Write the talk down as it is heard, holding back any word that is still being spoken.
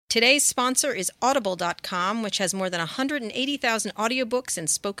Today's sponsor is Audible.com, which has more than 180,000 audiobooks and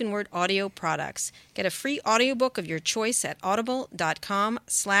spoken word audio products. Get a free audiobook of your choice at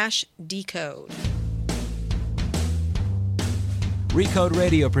audible.com/decode. Recode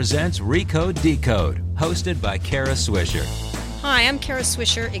Radio presents Recode Decode, hosted by Kara Swisher. Hi, I'm Kara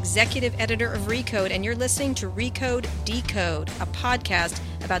Swisher, Executive Editor of Recode, and you're listening to Recode Decode, a podcast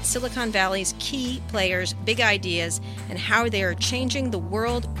about Silicon Valley's key players, big ideas, and how they are changing the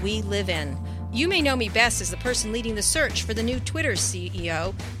world we live in. You may know me best as the person leading the search for the new Twitter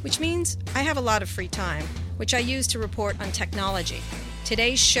CEO, which means I have a lot of free time, which I use to report on technology.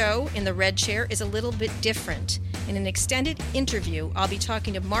 Today's show in the red chair is a little bit different. In an extended interview, I'll be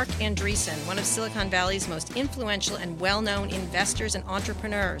talking to Marc Andreessen, one of Silicon Valley's most influential and well-known investors and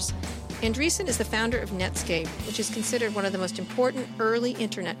entrepreneurs. Andreessen is the founder of Netscape, which is considered one of the most important early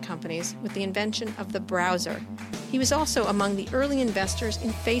internet companies with the invention of the browser. He was also among the early investors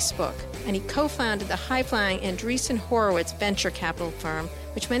in Facebook, and he co-founded the high-flying Andreessen Horowitz venture capital firm,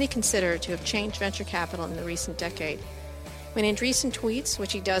 which many consider to have changed venture capital in the recent decade. When Andreessen tweets,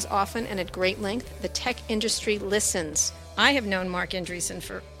 which he does often and at great length, the tech industry listens. I have known Marc Andreessen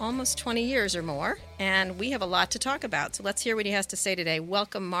for almost 20 years or more, and we have a lot to talk about. So let's hear what he has to say today.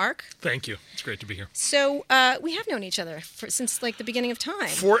 Welcome, Marc. Thank you. It's great to be here. So we have known each other since like the beginning of time.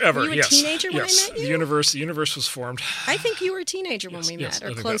 Forever, were you a yes. teenager when I met you? The universe was formed. I think you were a teenager when we met,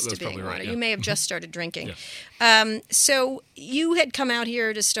 or close to being one. Right, You may have just started drinking. Yeah. So you had come out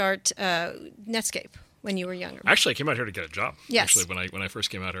here to start Netscape when you were younger. Actually, I came out here to get a job. Yes. Actually, when I first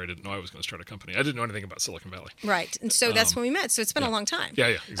came out here, I didn't know I was going to start a company. I didn't know anything about Silicon Valley. Right. And so that's when we met. So it's been a long time.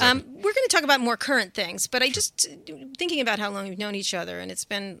 Yeah, exactly. We're going to talk about more current things, but I just, thinking about how long we've known each other,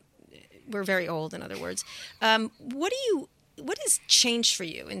 and we're very old, in other words. What has changed for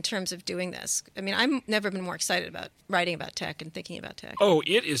you in terms of doing this? I mean, I've never been more excited about writing about tech and thinking about tech. Oh,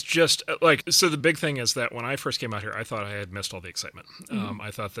 it is just so the big thing is that when I first came out here, I thought I had missed all the excitement. Mm-hmm.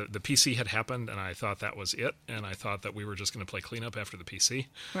 I thought that the PC had happened, and I thought that was it, and I thought that we were just going to play cleanup after the PC.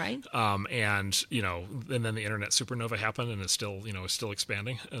 Right. And then the internet supernova happened, and it's still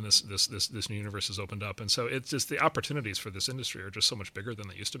expanding, and this new universe has opened up, and so it's just the opportunities for this industry are just so much bigger than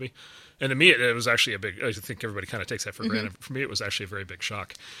they used to be. And to me, it was actually a big. I think everybody kind of takes that for granted. For me, it was actually a very big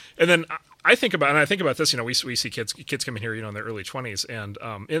shock. And then I think about this. We see kids coming here, in their early 20s, and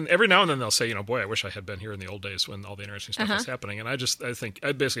every now and then they'll say, boy, I wish I had been here in the old days when all the interesting stuff was happening. And I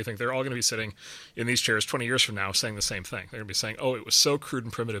basically think they're all going to be sitting in these chairs 20 years from now saying the same thing. They're going to be saying, oh, it was so crude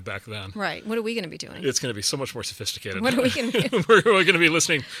and primitive back then. Right. What are we going to be doing? It's going to be so much more sophisticated. What are we going to do? We're going to be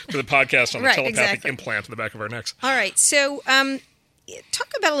listening to the podcast on the telepathic implant in the back of our necks. All right. So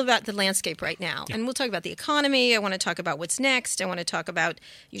talk a little about the landscape right now. And we'll talk about the economy. I want to talk about what's next. I want to talk about,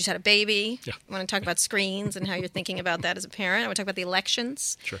 you just had a baby. Yeah. I want to talk about screens and how you're thinking about that as a parent. I want to talk about the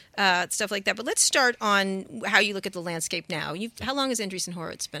elections, stuff like that. But let's start on how you look at the landscape now. How long has Andreessen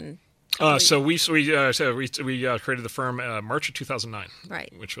Horowitz been? So we created the firm March of 2009,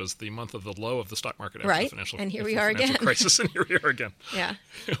 right? Which was the month of the low of the stock market after the financial and here we are again. Crisis, and here we are again. Yeah.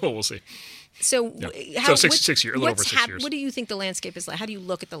 Well, we'll see. So, six years, a little over 6 years. What do you think the landscape is like? How do you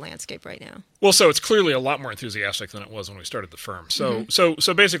look at the landscape right now? Well, so it's clearly a lot more enthusiastic than it was when we started the firm. So, so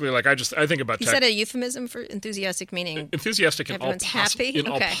basically, I think about. Is that a euphemism for enthusiastic? Meaning enthusiastic in all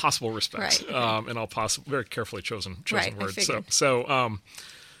possible respects, right. in all possible, very carefully chosen words.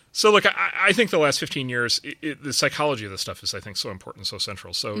 So look, I think the last 15 years, the psychology of this stuff is, I think, so important, so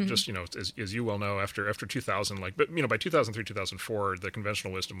central. So just, as you well know, after 2000, by 2003, 2004, the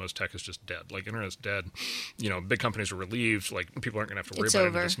conventional wisdom was tech is just dead. Like, internet's dead. Big companies are relieved. Like, people aren't going to have to worry about any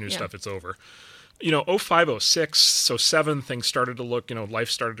of this new stuff. It's over. 05, 06, so 07, things started to look, life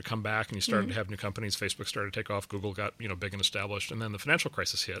started to come back, and you started to have new companies. Facebook started to take off. Google got, big and established. And then the financial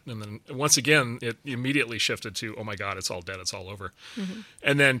crisis hit. And then once again, it immediately shifted to, oh my God, it's all dead. It's all over. Mm-hmm.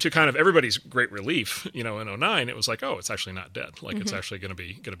 And then to kind of everybody's great relief, in 09, it was like, oh, it's actually not dead. Like, it's actually going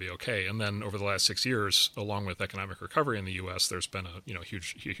to be okay. And then over the last 6 years, along with economic recovery in the U.S., there's been a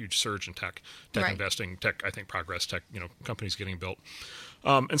huge surge in tech investing, tech, I think, progress, tech, companies getting built.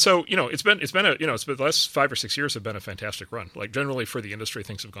 And so, the last 5 or 6 years have been a fantastic run. Like, generally for the industry,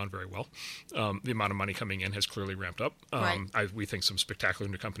 things have gone very well. The amount of money coming in has clearly ramped up. We think some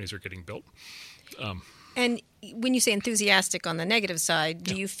spectacular new companies are getting built. And when you say enthusiastic on the negative side,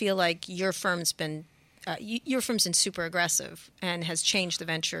 do you feel like your firm's been super aggressive and has changed the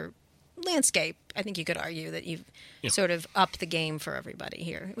venture landscape? I think you could argue that you've sort of upped the game for everybody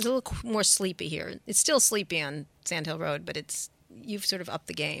here. It was a little more sleepy here. It's still sleepy on Sand Hill Road, but it's you've sort of upped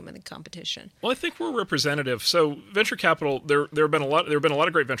the game and the competition? Well, I think we're representative. So venture capital, there have been a lot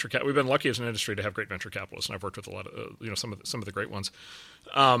of great venture capital. We've been lucky as an industry to have great venture capitalists, and I've worked with a lot of some of the great ones.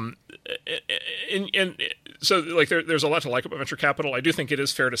 And so like there's a lot to like about venture capital. I do think it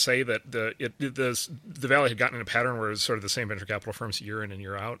is fair to say that the Valley had gotten in a pattern where it was sort of the same venture capital firms year in and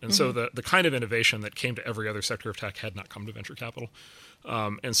year out, and so the kind of innovation that came to every other sector of tech had not come to venture capital.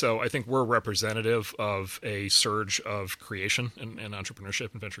 And so I think we're representative of a surge of creation and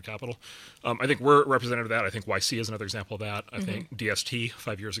entrepreneurship and venture capital. I think we're representative of that. I think YC is another example of that. I think DST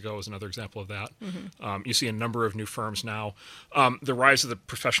 5 years ago is another example of that. You see a number of new firms now. The rise of the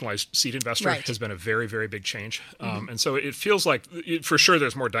professionalized seed investor has been a very, very big change. And so it feels like, for sure,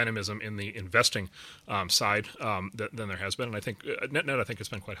 there's more dynamism in the investing side than there has been. And I think net, I think it's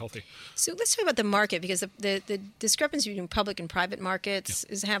been quite healthy. So let's talk about the market, because the discrepancy between public and private markets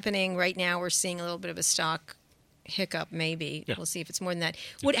is happening right now. We're seeing a little bit of a stock hiccup, maybe. We'll see if it's more than that.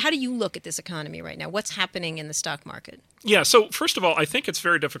 How do you look at this economy right now? What's happening in the stock market? Yeah. So first of all, I think it's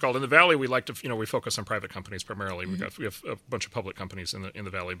very difficult in the Valley. We like to, we focus on private companies primarily. We have a bunch of public companies in the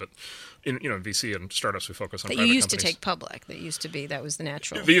Valley, but in VC and startups, we focus on private companies. That you used to take public. That was the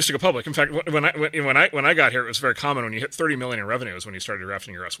natural. They used to go public. In fact, when I got here, it was very common when you hit $30 million in revenue is when you started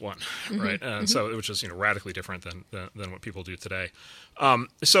drafting your S1, right? And so which is radically different than what people do today.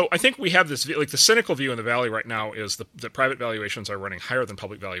 So I think we have this the cynical view in the Valley right now is the private valuations are running higher than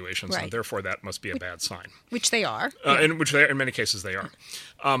public valuations, and therefore that must be a bad sign. Which they are. In many cases they are.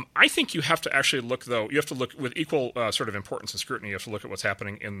 I think you have to actually look, though, you have to look with equal sort of importance and scrutiny. You have to look at what's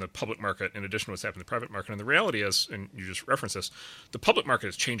happening in the public market in addition to what's happening in the private market. And the reality is, and you just referenced this, the public market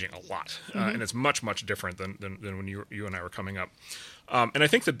is changing a lot, and it's much, much different than when you and I were coming up. And I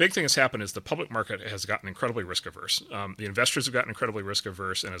think the big thing that's happened is the public market has gotten incredibly risk averse. The investors have gotten incredibly risk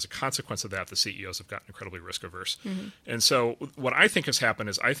averse, and as a consequence of that, the CEOs have gotten incredibly risk averse. And so what I think has happened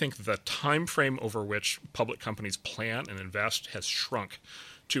is I think the time frame over which public companies plan and invest has shrunk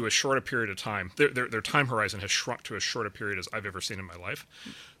to as short a period of time. Their time horizon has shrunk to as short a period as I've ever seen in my life.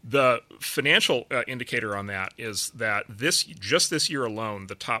 The financial indicator on that is that this year alone,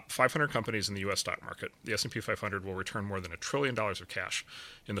 the top 500 companies in the U.S. stock market, the S&P 500, will return more than $1 trillion of cash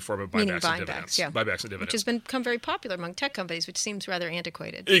in the form of buybacks and dividends. Buybacks and dividends. Which has become very popular among tech companies, which seems rather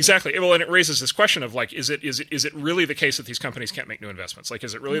antiquated. Exactly. Well, and it raises this question of is it really the case that these companies can't make new investments?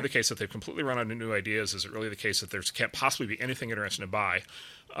 Is it really the case that they've completely run out of new ideas? Is it really the case that there can't possibly be anything interesting to buy?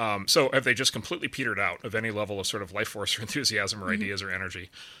 So have they just completely petered out of any level of sort of life force or enthusiasm or ideas or energy?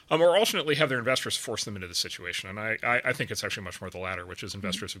 Or alternately, have their investors forced them into this situation? And I think it's actually much more the latter, which is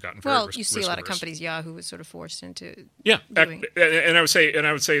investors have gotten very risk you see a lot of companies. Yahoo was sort of forced into doing. And I would say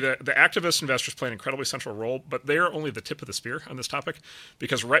that the activist investors play an incredibly central role, but they are only the tip of the spear on this topic,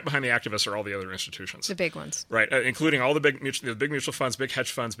 because right behind the activists are all the other institutions, the big ones, right, including all the big mutual funds, big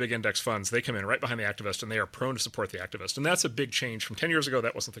hedge funds, big index funds. They come in right behind the activist, and they are prone to support the activist, and that's a big change from 10 years ago.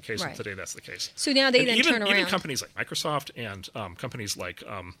 That wasn't the case, and today that's the case. So now they turn around. Even companies like Microsoft and companies like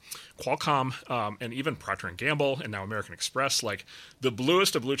Qualcomm and even Procter & Gamble and now American Express, the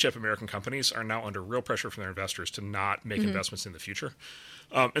bluest of blue chip American companies are now under real pressure from their investors to not make investments in the future.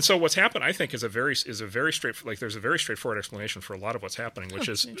 And so what's happened, I think, is a very straightforward. There's a very straightforward explanation for a lot of what's happening, which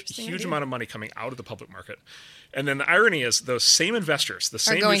is a huge amount of money coming out of the public market. And then the irony is those same investors, the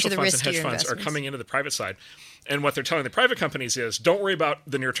same mutual funds and hedge funds, are coming into the private side. And what they're telling the private companies is, don't worry about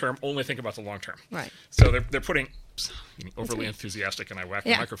the near term, only think about the long term. Right. So they're putting overly enthusiastic, and I whack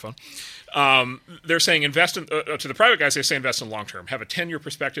the microphone. They're saying invest in, to the private guys. They say invest in long term. Have a 10-year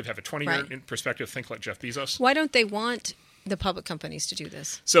perspective. Have a 20-year perspective. Think like Jeff Bezos. Why don't they want the public companies to do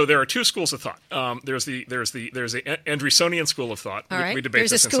this? So there are two schools of thought. There's the Andreessenian school of thought. All right. We debate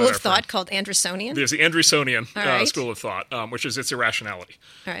there's this a school of thought called Andreessenian. There's the Andreessenian school of thought, which is its irrationality.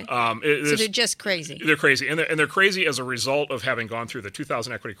 All right. So they're just crazy. They're crazy, and they're crazy as a result of having gone through the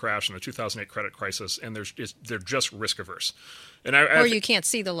 2000 equity crash and the 2008 credit crisis, and they're just risk averse. And you can't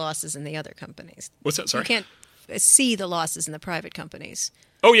see the losses in the other companies. What's that? Sorry. You can't see the losses in the private companies.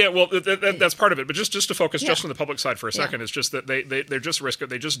 Oh yeah, well that's part of it. But just to focus just on the public side for a second, it's just that they're just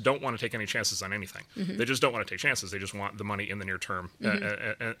they just don't want to take any chances on anything. They just don't want to take chances. They just want the money in the near term,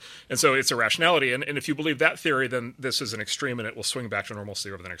 and so it's a rationality. And if you believe that theory, then this is an extreme, and it will swing back to normalcy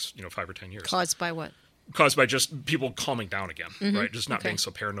over the next 5 or 10 years. Caused by what? Caused by just people calming down again, right? Just not being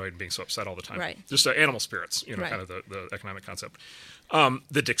so paranoid and being so upset all the time. Right. Just animal spirits, kind of the economic concept.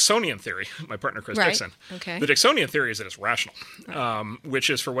 The Dixonian theory, my partner Chris Dixon, the Dixonian theory is that it's rational, which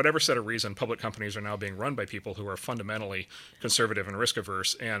is for whatever set of reason, public companies are now being run by people who are fundamentally conservative and risk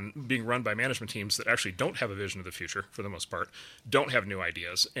averse, and being run by management teams that actually don't have a vision of the future for the most part, don't have new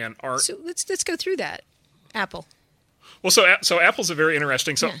ideas, and are. So let's go through that. Apple. Well, so Apple's a very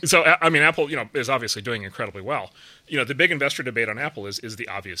interesting. So I mean, Apple, is obviously doing incredibly well. The big investor debate on Apple is the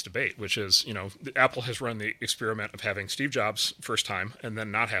obvious debate, which is, Apple has run the experiment of having Steve Jobs first time and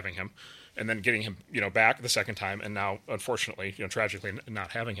then not having him, and then getting him, back the second time, and now, unfortunately, tragically,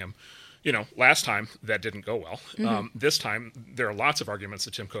 not having him. Last time that didn't go well. This time there are lots of arguments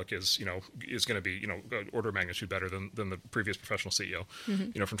that Tim Cook is going to be, order of magnitude better than the previous professional CEO,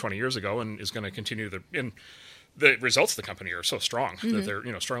 from 20 years ago, and is going to continue the results of the company are so strong that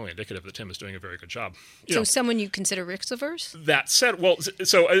they're, strongly indicative that Tim is doing a very good job. So someone you consider risk-averse? That said, well,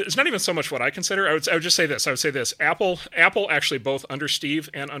 so it's not even so much what I consider. I would just say this. I would say this. Apple actually, both under Steve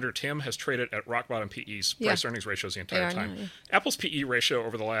and under Tim, has traded at rock bottom PEs, price-earnings ratios, the entire time. Now, Apple's PE ratio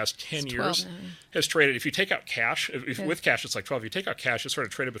over the last 10 years has traded, if you take out cash, with cash it's like 12. If you take out cash, it's sort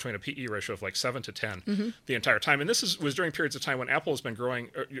of traded between a PE ratio of like 7 to 10 the entire time. And this was during periods of time when Apple has been growing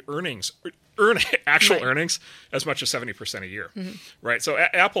earnings as much as 70% a year, right? So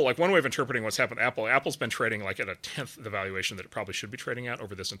Apple, like one way of interpreting what's happened to Apple's been trading like at a 10th the valuation that it probably should be trading at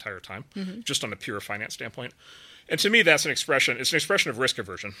over this entire time, just on a pure finance standpoint. And to me, that's an expression. It's an expression of risk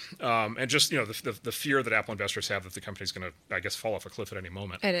aversion, and just the fear that Apple investors have that the company's going to, I guess, fall off a cliff at any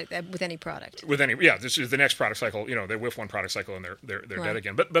moment. With any product. This is the next product cycle. They whiff one product cycle and they're dead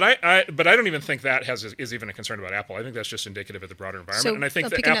again. But I don't even think that is even a concern about Apple. I think that's just indicative of the broader environment. So, and I think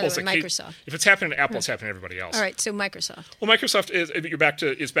that Apple's Microsoft. If it's happening to Apple, it's happening to everybody else. All right. So Microsoft. Well, Microsoft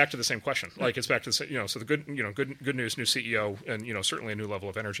is back to the same question. Like it's back to so the good news, new CEO, and certainly a new level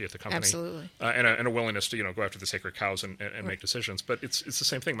of energy at the company. Absolutely. And a willingness to go after the sacred cows and make decisions. But it's the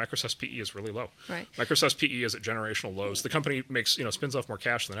same thing. Microsoft's PE is really low. Right. Microsoft's PE is at generational lows. The company makes spins off more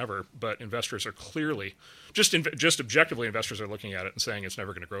cash than ever, but investors are clearly just objectively, investors are looking at it and saying it's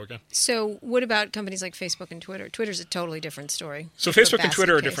never going to grow again. So what about companies like Facebook and Twitter? Twitter's a totally different story. So Facebook and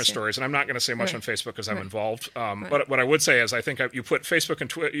Twitter are different stories, and I'm not going to say much on Facebook because I'm involved. But what I would say is I think you put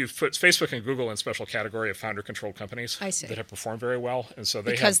Facebook and Google in special category of founder-controlled companies that have performed very well, and so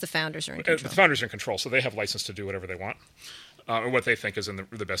the founders are in control. The founders are in control, so they have license to do whatever they want. Or what they think is in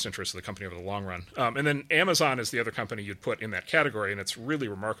the best interest of the company over the long run. And then Amazon is the other company you'd put in that category, and it's really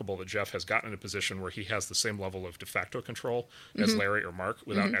remarkable that Jeff has gotten in a position where he has the same level of de facto control as Larry or Mark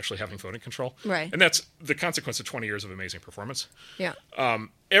without actually having voting control. Right. And that's the consequence of 20 years of amazing performance. Yeah.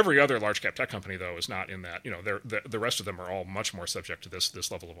 Every other large cap tech company, though, is not in that. The rest of them are all much more subject to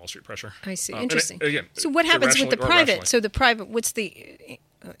this level of Wall Street pressure. I see. Interesting. Again, so what happens with the private? So the private, what's the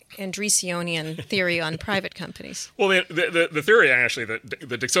Andreessenian theory on private companies? Well, the theory, actually, the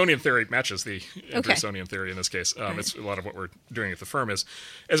Dixonian theory matches the Andreessenian theory in this case. It's a lot of what we're doing at the firm is,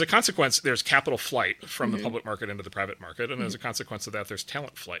 as a consequence, there's capital flight from the public market into the private market, and as a consequence of that, there's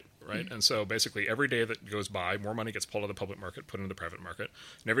talent flight, right? And so basically every day that goes by, more money gets pulled out of the public market, put into the private market,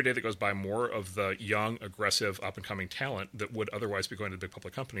 and every day that goes by, more of the young, aggressive, up-and-coming talent that would otherwise be going to the big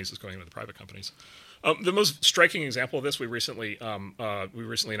public companies is going into the private companies. The most striking example of this, we recently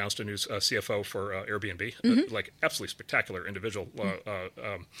announced a new CFO for Airbnb, like absolutely spectacular individual,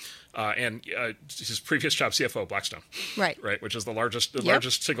 and his previous job, CFO, Blackstone, right, which is the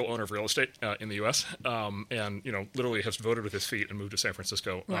largest single owner of real estate in the U.S., and literally has voted with his feet and moved to San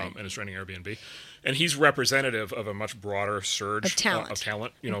Francisco, and is running Airbnb, and he's representative of a much broader surge of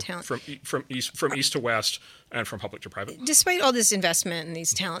talent, from east to west. And from public to private. Despite all this investment and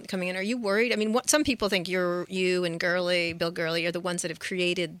these talent coming in, are you worried? I mean, some people think you and Bill Gurley are the ones that have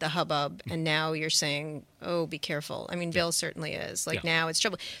created the hubbub, and now you're saying, oh, be careful. I mean, Bill certainly is. Now it's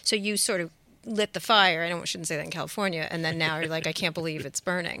trouble. So you sort of lit the fire. I shouldn't say that in California. And then now you're like, I can't believe it's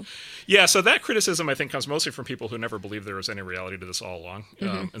burning. Yeah, so that criticism, I think, comes mostly from people who never believed there was any reality to this all along.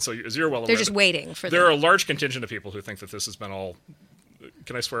 And so, as you're well aware, they're just waiting for there are a large contingent of people who think that this has been all...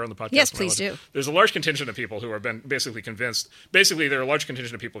 Can I swear on the podcast? Yes, please do. There's a large contingent of people who have been basically convinced. Basically, there are a large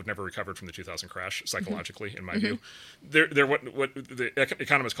contingent of people who've never recovered from the 2000 crash psychologically, in my view. They're what the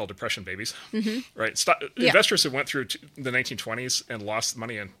economists call depression babies, right? Investors who went through the 1920s and lost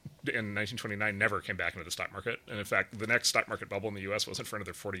money in 1929 never came back into the stock market. And in fact, the next stock market bubble in the U.S. wasn't for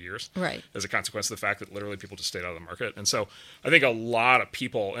another 40 years, right? As a consequence of the fact that literally people just stayed out of the market. And so I think a lot of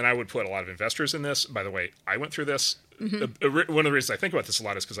people, and I would put a lot of investors in this. By the way, I went through this. One of the reasons I think about this a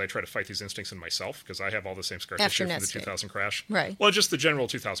lot is because I try to fight these instincts in myself, because I have all the same scar tissue from the 2000 crash. Right. Well, just the general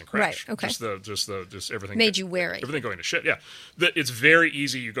 2000 crash. Right. Okay. Just everything made you wary. Everything going to shit. Yeah. It's very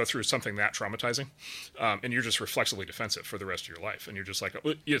easy. You go through something that traumatizing, and you're just reflexively defensive for the rest of your life, and you're just like,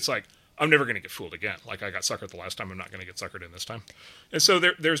 it's like, I'm never going to get fooled again. Like I got suckered the last time, I'm not going to get suckered in this time. And so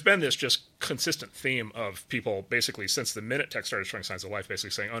there's been this just consistent theme of people basically since the minute tech started showing signs of life,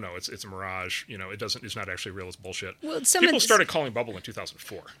 basically saying, "Oh no, it's a mirage. It's not actually real. It's bullshit." Well, people started calling bubble in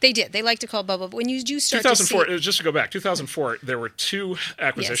 2004. They did. They like to call bubble, but when you do start 2004, to see... just to go back, 2004, there were 2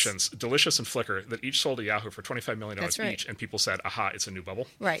 acquisitions, Delicious and Flickr, that each sold to Yahoo for $25 million each, and people said, "Aha, it's a new bubble."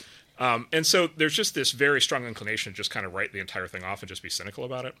 Right. And so there's just this very strong inclination to just kind of write the entire thing off and just be cynical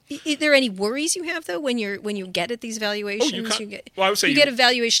about it. Are there any worries you have though when you get at these valuations? I would say you get a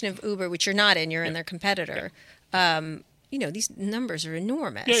valuation of Uber, which you're not in. You're in their competitor. Yeah. These numbers are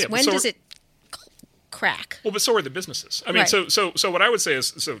enormous. Yeah, when does it crack? Well, but so are the businesses. I mean, so what I would say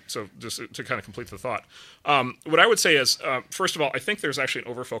is so just to kind of complete the thought. What I would say is, first of all, I think there's actually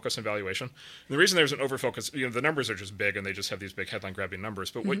an overfocus in valuation. And the reason there's an overfocus, the numbers are just big and they just have these big headline-grabbing numbers.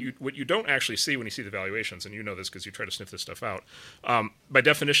 But what you don't actually see when you see the valuations, and you know this because you try to sniff this stuff out, by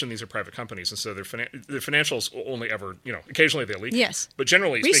definition, these are private companies, and so their financials only ever, occasionally they leak. Yes. But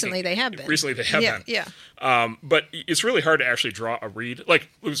generally recently they have been. Recently they have been. Yeah. But it's really hard to actually draw a read. Like,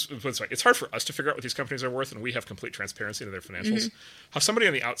 it's hard for us to figure out what these companies are worth, and we have complete transparency into their financials. How somebody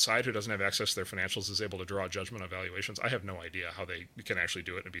on the outside who doesn't have access to their financials is able to draw a judgment on valuations, I have no idea how they can actually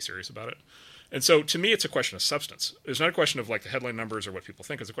do it and be serious about it. And so to me, it's a question of substance. It's not a question of like the headline numbers or what people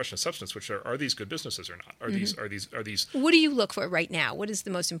think. It's a question of substance, which are these good businesses or not? Are these? What do you look for right now? What is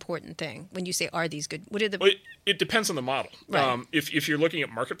the most important thing when you say are these good? What are the? Well, it depends on the model. Right. If you're looking at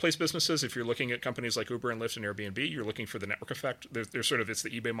marketplace businesses, if you're looking at companies like Uber and Lyft and Airbnb, you're looking for the network effect. There's sort of it's the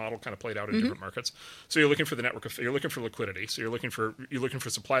eBay model kind of played out in different markets. So you're looking for the network effect. You're looking for liquidity. So you're looking for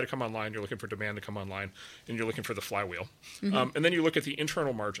supply to come online. You're looking for demand to come online, and you're looking for the flywheel. And then you look at the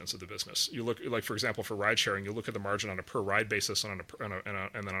internal margins of the business. You look like, for example, for ride sharing, you look at the margin on a per ride basis and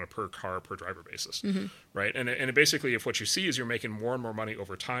then on a per car per driver basis, right? And basically, if what you see is you're making more and more money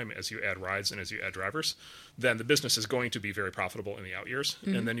over time as you add rides and as you add drivers, then the business is going to be very profitable in the out years.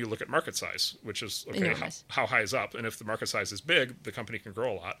 And then you look at market size, which is how high is up, and if the market size is big, the company can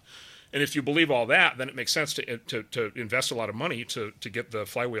grow a lot. And if you believe all that, then it makes sense to invest a lot of money to get the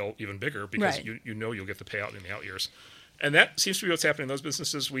flywheel even bigger because you'll get the payout in the out years. And that seems to be what's happening in those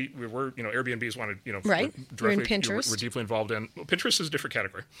businesses. We were, Airbnb's wanted, right. Directly, we're in Pinterest. We're deeply involved in. Well, Pinterest is a different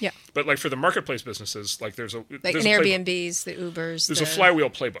category. Yeah. But like for the marketplace businesses, like there's an Airbnb's, the Ubers. There's a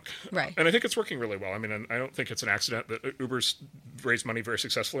flywheel playbook. Right. And I think it's working really well. I mean, I don't think it's an accident that Uber's raised money very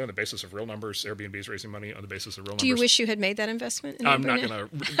successfully on the basis of real numbers. Airbnb's raising money on the basis of real numbers. Do you wish you had made that investment in I'm Uber not now?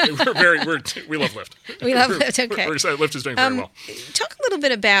 going to. We love Lyft. We love Lyft. Okay. We're excited. Lyft is doing very well. Talk a little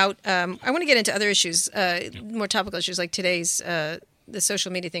bit about. I want to get into other issues, more topical issues like today's. The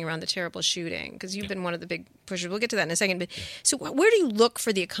social media thing around the terrible shooting, because you've been one of the big pushers. We'll get to that in a second. But so where do you look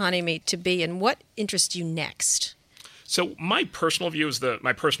for the economy to be, and what interests you next? So my personal view is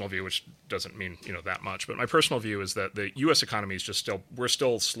which doesn't mean that much, but my personal view is that the U.S. economy is we're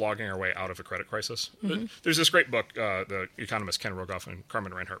still slogging our way out of a credit crisis. There's this great book, the economists Ken Rogoff and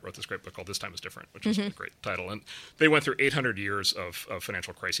Carmen Reinhart wrote this great book called "This Time Is Different," which is a great title. And they went through 800 years of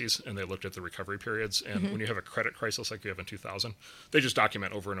financial crises, and they looked at the recovery periods. And when you have a credit crisis like you have in 2000, they just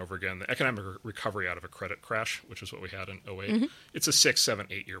document over and over again the economic recovery out of a credit crash, which is what we had in 2008. It's a 6, 7,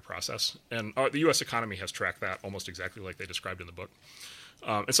 8 year process, and the U.S. economy has tracked that almost exactly like they described in the book.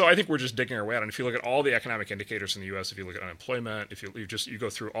 And so I think we're just digging our way out. And if you look at all the economic indicators in the U.S., if you look at unemployment, if you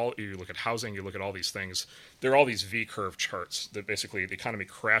go through you look at housing, you look at all these things, there are all these V-curve charts that basically the economy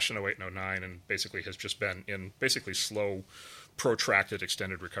crashed in 2008 and 2009 and basically has just been in basically slow, protracted,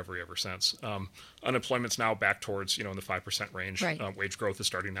 extended recovery ever since. Unemployment's now back towards, in the 5% range. Right. Wage growth is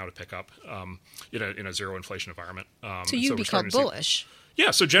starting now to pick up in a zero inflation environment. So you'd be called bullish.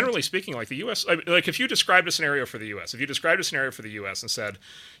 Yeah, so generally speaking, like the U.S., like if you described a scenario for the U.S., and said,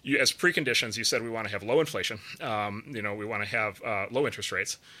 as preconditions, you said we want to have low inflation, we want to have low interest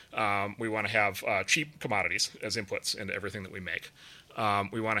rates, we want to have cheap commodities as inputs into everything that we make.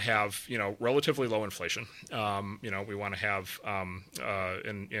 We want to have, relatively low inflation. We want to have, we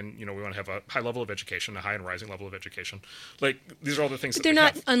want to have a high level of education, a high and rising level of education. Like these are all the things. But they're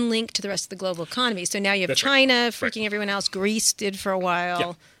not unlinked to the rest of the global economy. So now you have China freaking everyone else. Greece did for a while.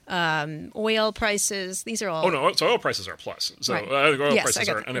 Yeah. Oil prices, these are all... Oh, no, so oil prices are a plus. So oil prices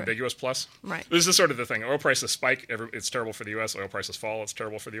are an unambiguous plus. Right. This is sort of the thing. Oil prices spike, it's terrible for the U.S. Oil prices fall, it's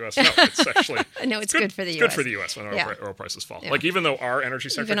terrible for the U.S. No, it's actually... No, it's good for the U.S. It's good for the U.S. when oil prices fall. Yeah. Like, even though our energy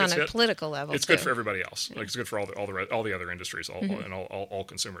sector gets hit... Even on a political level, it's good for everybody else. Yeah. Like, it's good for all the other industries, all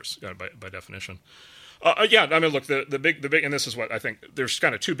consumers, by definition. Yeah, I mean, look, the big, and this is what I think. There's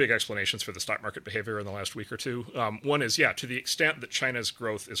kind of two big explanations for the stock market behavior in the last week or two. One is, to the extent that China's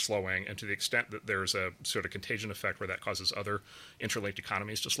growth is slowing, and to the extent that there's a sort of contagion effect where that causes other interlinked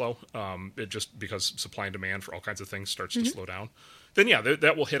economies to slow, it just because supply and demand for all kinds of things starts to slow down, then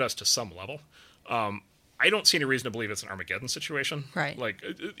that will hit us to some level. I don't see any reason to believe it's an Armageddon situation. Right. Like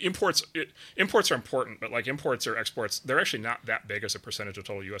imports are important, but like imports or exports, they're actually not that big as a percentage of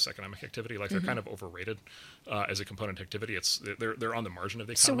total U.S. economic activity. Like they're kind of overrated as a component activity. They're on the margin of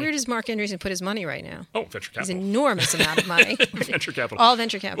the economy. So where does Marc Andreessen put his money right now? Oh, venture capital. It's an enormous amount of money. Venture capital. All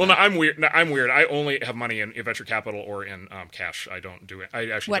venture capital. Well, no, I'm weird. No, I'm weird. I only have money in venture capital or in cash. I don't do it.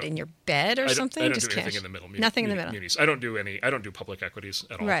 I actually what, in your bed or something? I don't Just do cash? anything in the middle. Nothing in the middle. Munis. I don't do public equities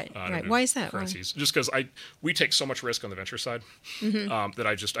at all. Right. Why is that? Currencies. Just because we take so much risk on the venture side that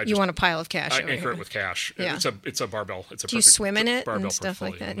I just you want a pile of cash. I anchor it with cash. Yeah. It's a barbell. It's a Do you swim in it barbell and stuff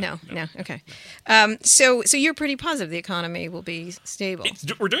like that? portfolio. No. Okay. So you're pretty positive the economy will be stable.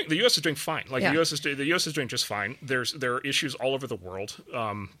 The U.S. is doing fine. Like Yeah. the U.S. is doing just fine. There are issues all over the world.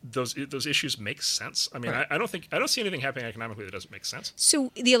 Those issues make sense. I mean, Right. I don't see anything happening economically that doesn't make sense.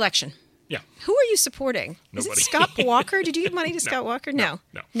 So the election. Yeah. Who are you supporting? Is Nobody. it Scott Walker? Did you give money to Scott Walker? No.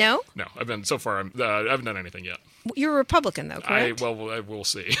 No. I've been so far. I haven't done anything yet. You're a Republican, though, correct? We'll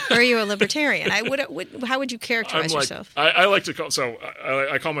see. Or are you a libertarian? How would you characterize yourself? I like to call. So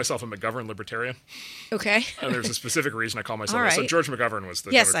I call myself a McGovern libertarian. Okay. And there's a specific reason I call myself. All right. So George McGovern was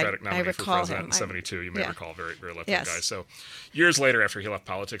the Yes, Democratic I nominee for recall president him. in '72. You may recall, very very left-wing Yes. guy. So years later, after he left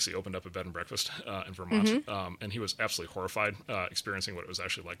politics, he opened up a bed and breakfast in Vermont, Mm-hmm. and he was absolutely horrified experiencing what it was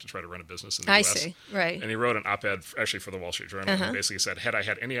actually like to try to run a business in the I U.S. see. Right. And he wrote an op-ed actually for the Wall Street Journal, and basically said, had I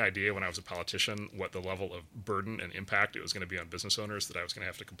had any idea when I was a politician what the level of burden and impact it was going to be on business owners that I was going to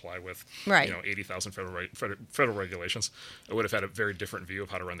have to comply with, Right. 80,000 federal regulations, I would have had a very different view of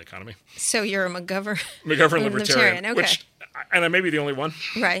how to run the economy. So you're a McGovern libertarian, Okay. which, and I may be the only one.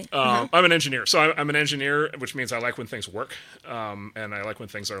 Right. I'm an engineer, so I'm an engineer, which means I like when things work, and I like when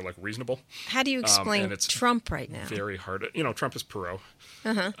things are like reasonable. How do you explain and it's Trump right now? Very hard. Trump is Perot.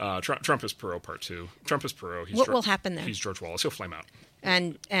 Trump is Perot part two. Trump is Perot. What will happen then? He's George Wallace. He'll flame out.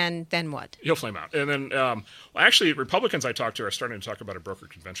 And then what? He'll flame out. And then, actually, Republicans I talk to are starting to talk about a brokered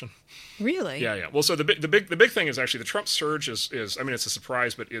convention. Really? Yeah. Well, so the big thing is actually the Trump surge is I mean, it's a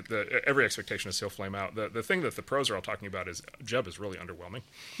surprise, but every expectation is he'll flame out. The thing that the pros are all talking about is Jeb is really underwhelming.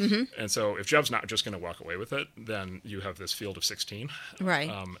 Mm-hmm. And so if Jeb's not just going to walk away with it, then you have this field of 16.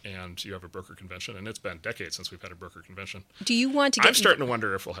 Right. And you have a broker convention, and it's been decades since we've had a broker convention. Do you want to get... I'm starting to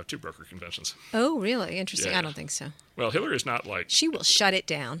wonder if we'll have two broker conventions. Oh, really? Interesting. Yeah. I don't think so. Well, Hillary's not like... She will shut it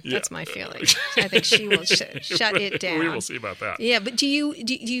down. Yeah. That's my feeling. I think she will shut it down. We will see about that. Yeah, but do you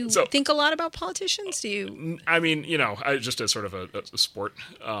think a lot about politicians? Do you? I mean, just as sort of a sport.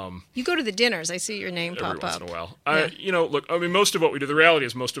 You go to the dinners. I see your name Every pop once up. in a while. Yeah. Look, I mean, most of what we do, the reality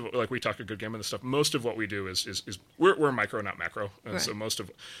is like we talk a good game of this stuff, most of what we do is we're micro, not macro. And Right. so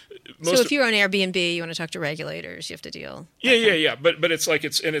So if you're on Airbnb, you want to talk to regulators, you have to deal. Yeah. But it's like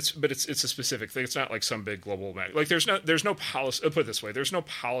it's a specific thing. It's not like some big global like there's no policy. I'll put it this way: there's no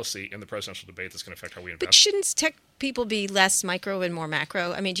policy in the presidential debate that's going to affect how we invest. But shouldn't tech people be less micro and more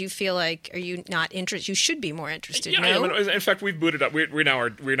macro? I mean, do you feel like are you not interested? You should be more interested. Yeah, no? I mean, in fact, we've booted up. We now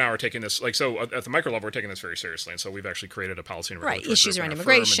are taking this at the micro level. We're taking this very seriously, and so we've actually created a policy and regulatory issues group around in our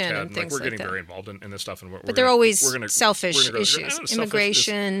firm immigration and TED, things we're like getting that. very involved in this stuff, and But they're always selfish we're gonna go, issues. selfish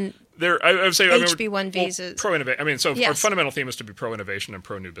Immigration. I would say HB1 visas. Pro innovation. I mean, so Yes. our fundamental theme is to be pro innovation and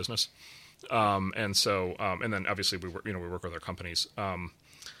pro new business, and then obviously we work with our companies.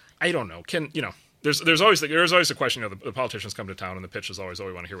 I don't know. There's always a question. The politicians come to town, and the pitch is always, "Oh,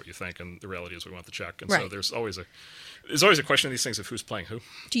 we want to hear what you think," and the reality is, we want the check. And so Right. there's always a question of these things of who's playing who.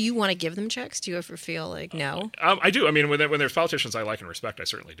 Do you want to give them checks? Do you ever feel like no? I do. I mean, when there's politicians I like and respect, I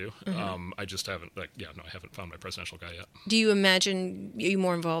certainly do. Mm-hmm. I just haven't I haven't found my presidential guy yet. Do you imagine are you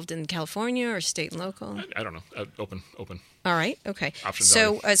more involved in California or state and local? I don't know. Open. All right. Okay. Option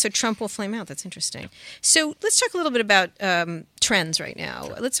So value. so Trump will flame out. That's interesting. So let's talk a little bit about trends right now.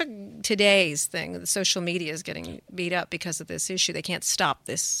 Sure. Let's talk today's thing. The social media is getting beat up because of this issue. They can't stop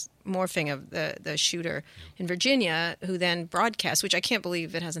this morphing of the shooter in Virginia, who then broadcast, which I can't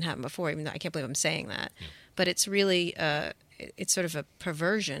believe it hasn't happened before. Even though I can't believe I'm saying that, but it's really it's sort of a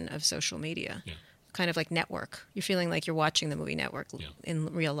perversion of social media. Yeah. Kind of like Network. You're feeling like you're watching the movie Network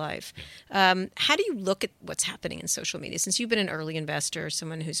in real life. Yeah. How do you look at what's happening in social media? Since you've been an early investor,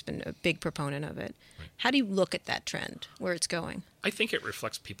 someone who's been a big proponent of it, Right. how do you look at that trend, where it's going? I think it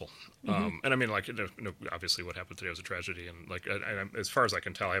reflects people, and I mean, like, obviously, what happened today was a tragedy, and like, as far as I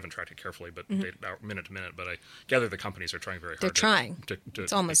can tell, I haven't tracked it carefully, but minute to minute. But I gather the companies are trying very hard. They're trying. To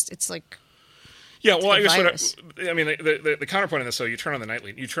It's like. Yeah, well, I guess the counterpoint on this, so you turn on the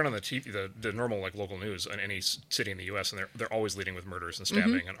nightly, you turn on the TV, the normal like local news in any city in the U.S., and they're always leading with murders and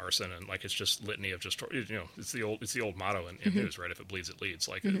stabbing and arson, and like it's just litany of just it's the old motto in news, right? If it bleeds, it leads.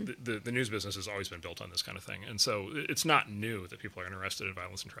 Like the news business has always been built on this kind of thing, and so it's not new that people are interested in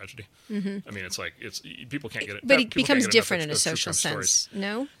violence and tragedy. I mean, it's like people can't get it, but it becomes different in a social sense.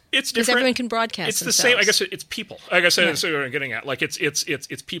 No. It's different. Because everyone can broadcast. It's themselves. the same. I guess it's people. Like I said, that's what I'm getting at. Like it's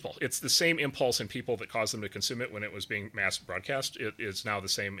people. It's the same impulse in people that caused them to consume it when it was being mass broadcast. It is now the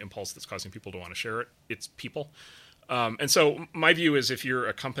same impulse that's causing people to want to share it. It's people. And so my view is, if you're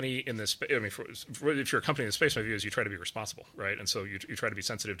a company in this, if you're a company in this space, my view is you try to be responsible, right? And so you try to be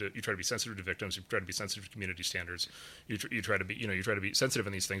sensitive to victims. You try to be sensitive to community standards. You try to be sensitive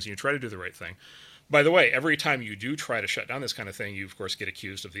in these things, and you try to do the right thing. By the way, every time you do try to shut down this kind of thing, you of course get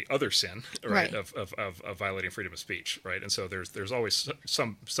accused of the other sin, right? Of violating freedom of speech, right? And so there's always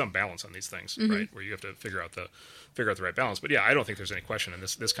some balance on these things, right? Where you have to figure out the right balance. But yeah, I don't think there's any question in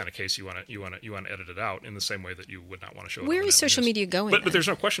this kind of case. You want to edit it out in the same way that you would not want to show it. Where is social media going? But there's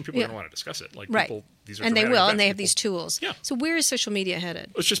no question people don't want to discuss it. Like people, these are and they will, and they have people, these tools. Yeah. So where is social media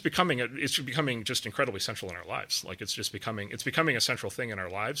headed? It's just becoming just incredibly central in our lives. Like it's becoming a central thing in our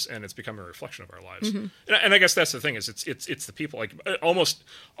lives, and it's becoming a reflection of our lives. And I guess that's the thing, is it's the people, like almost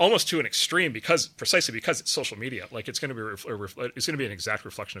to an extreme, precisely because it's social media. Like it's going to be an exact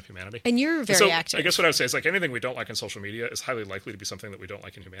reflection of humanity. And you're very active. I guess what I would say is, like, anything we don't like in social media is highly likely to be something that we don't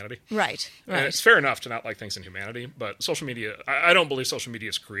like in humanity. Right. And it's fair enough to not like things in humanity, but social media, I don't believe social media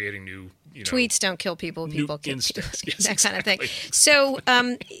is creating new, tweets don't kill people. People kill instincts. Yes, that exactly. kind of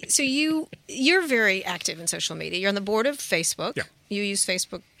thing. So you're very active in social media. You're on the board of Facebook. Yeah. You use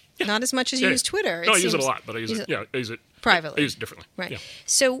Facebook not as much as you use Twitter. No, I use it a lot, but I use it privately. I use it differently. Right. Yeah.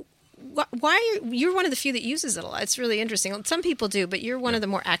 So why you're one of the few that uses it a lot? It's really interesting. Some people do, but you're one of the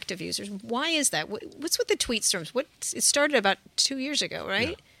more active users. Why is that? What's with the tweet storms? It started about 2 years ago, right?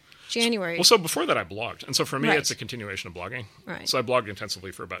 Yeah. January. Well, so before that, I blogged, and so for me, it's a continuation of blogging. Right. So I blogged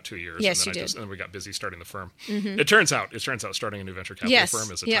intensively for about 2 years. Yes, and then you did. And then we got busy starting the firm. It turns out starting a new venture capital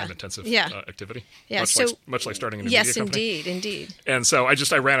firm is a time-intensive activity. Yeah. Much like starting a new media company. Yes, indeed. And so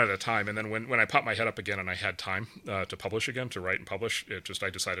I ran out of time, and then when I popped my head up again and I had time to publish again, to write and publish, I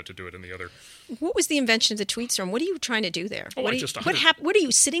decided to do it in the other. What was the invention of the tweet storm? What are you trying to do there? Oh, what are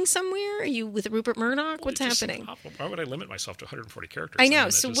you sitting somewhere? Are you with Rupert Murdoch? What's happening? Why would I limit myself to 140 characters? I know.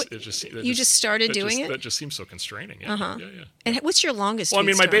 You just started doing it? That just seems so constraining. Yeah. Yeah. And what's your longest? Well, I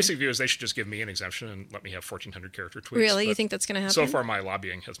mean, my basic view is they should just give me an exemption and let me have 1,400 character tweets. Really? You think that's going to happen? So far, my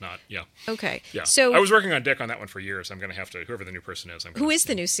lobbying has not. Yeah. Okay. Yeah. So I was working on Dick on that one for years. I'm going to have to, whoever the new person is. Who is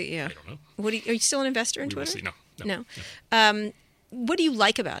the new CEO? I don't know. Are you still an investor in Twitter? No. What do you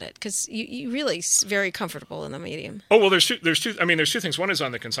like about it? Because you really very comfortable in the medium. Oh, well, there's two things. One is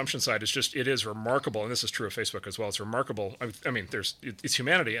on the consumption side. It is remarkable, and this is true of Facebook as well. It's remarkable. I mean, it's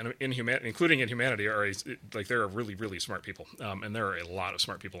humanity, and including in humanity, there are really, really smart people, and there are a lot of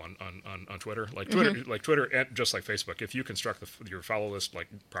smart people on Twitter. Twitter, and just like Facebook, if you construct your follow list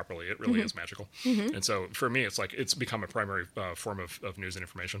properly, it really is magical. And so for me, it's become a primary form of news and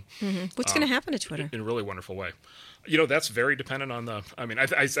information. What's going to happen to Twitter in a really wonderful way? That's very dependent on the. I mean, I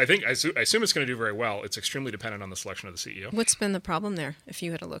assume it's going to do very well. It's extremely dependent on the selection of the CEO. What's been the problem there, if you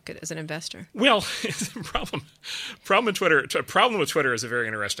had to look at it as an investor? Well, problem with Twitter is a very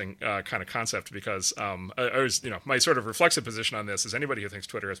interesting kind of concept, because my sort of reflexive position on this is anybody who thinks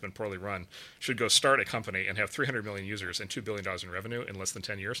Twitter has been poorly run should go start a company and have 300 million users and $2 billion in revenue in less than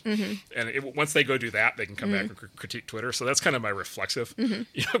 10 years. And once they go do that, they can come back and critique Twitter. So that's kind of my reflexive,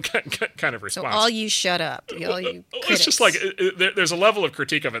 kind of response. So all you shut up. It's just like there's a level of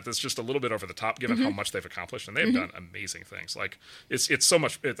critique of it that's just a little bit over the top, given how much they've accomplished, and they've done amazing things. Like it's so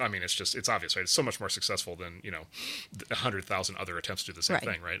much. It's obvious, right? It's so much more successful than 100,000 other attempts to do the same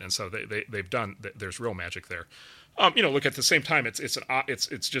thing, right? And so they've done. There's real magic there. Look, at the same time, it's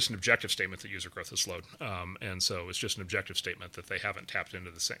just an objective statement that user growth has slowed, and so it's just an objective statement that they haven't tapped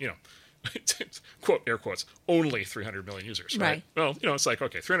into the same. Quote, air quotes, only 300 million users, right? Well, it's like,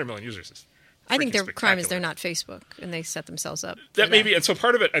 okay, 300 million users is. I think their crime is they're not Facebook, and they set themselves up. That may be, and so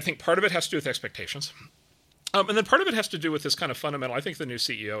part of it has to do with expectations. And then part of it has to do with this kind of fundamental. I think the new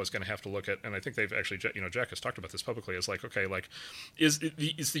CEO is going to have to look at, and I think they've actually, Jack has talked about this publicly. Is like, okay, is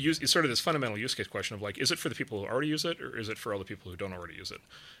sort of this fundamental use case question of is it for the people who already use it, or is it for all the people who don't already use it?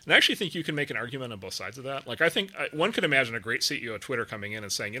 And I actually think you can make an argument on both sides of that. I think one could imagine a great CEO of Twitter coming in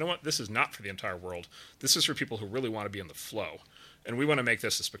and saying, you know what, this is not for the entire world. This is for people who really want to be in the flow. and we want to make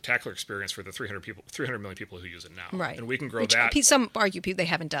this a spectacular experience for the 300 million people who use it now. Right. And we can grow Which that. Some argue they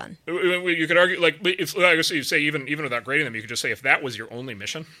haven't done. You could argue, like, if I guess you say even without grading them, you could just say if that was your only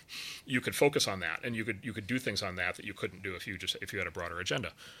mission, you could focus on that, and you could do things on that you couldn't do if you had a broader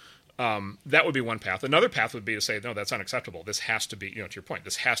agenda. That would be one path. Another path would be to say, no, that's unacceptable. This has to be, to your point,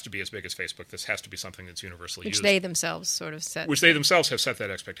 this has to be as big as Facebook. This has to be something that's universally used. Which they themselves sort of set. Which they themselves have set that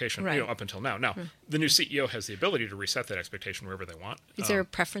expectation, right. Up until now. Now, the new CEO has the ability to reset that expectation wherever they want. Is there a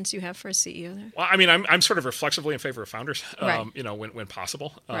preference you have for a CEO there? Well, I mean, I'm sort of reflexively in favor of founders, right. When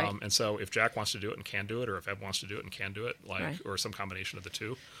possible. Right. And so if Jack wants to do it and can do it, or if Ed wants to do it and can do it, or some combination of the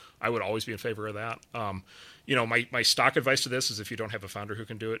two, I would always be in favor of that. My stock advice to this is if you don't have a founder who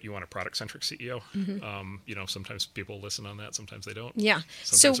can do it, you want a product-centric CEO. Mm-hmm. Sometimes people listen on that, sometimes they don't. Yeah.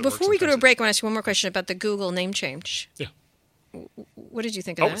 Sometimes so before we go to a break, I want to ask you one more question about the Google name change. Yeah. What did you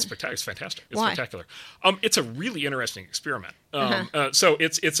think of that? It's spectacular. It's fantastic. It's Why? spectacular. It's a really interesting experiment. So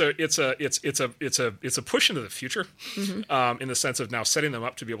it's a push into the future, in the sense of now setting them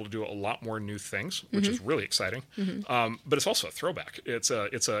up to be able to do a lot more new things, which is really exciting. But it's also a throwback. It's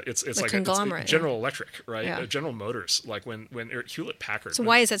like conglomerate, General Electric, right? Yeah. General Motors, like when Hewlett Packard. So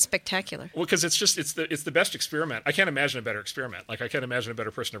why is that spectacular? Well, because it's the best experiment. I can't imagine a better experiment. Like I can't imagine a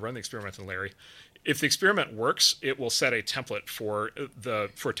better person to run the experiment than Larry. If the experiment works, it will set a template for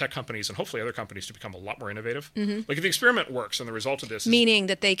tech companies and hopefully other companies to become a lot more innovative. Like if the experiment works and the result of this meaning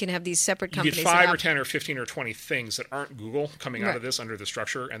that they can have these separate companies. You get 5 or 10 or 15 or 20 things that aren't Google coming out of this under the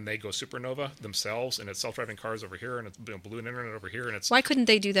structure, and they go supernova themselves, and it's self-driving cars over here, and it's balloon internet over here, and it's why couldn't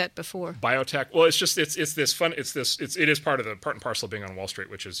they do that before? Biotech. Well, it's this fun. It is part and parcel of being on Wall Street,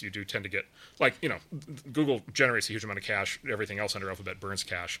 which is you do tend to get Google generates a huge amount of cash. Everything else under Alphabet burns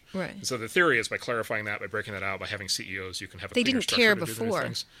cash. Right. And so the theory is by clarifying that, by breaking that out, by having CEOs, you can have a they cleaner didn't structure care to do the new before.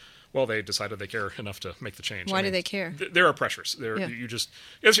 things. Well, they decided they care enough to make the change. Why do they care? There are pressures. You just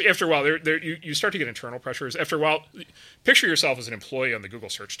after a while, you start to get internal pressures. After a while, picture yourself as an employee on the Google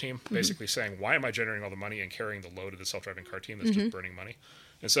search team, basically saying, "Why am I generating all the money and carrying the load of the self-driving car team that's just burning money?"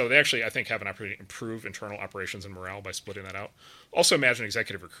 And so they actually, I think, have an opportunity to improve internal operations and morale by splitting that out. Also, imagine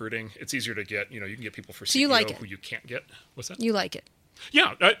executive recruiting. It's easier to get. You can get people for CEO who you can't get. What's that? You like it?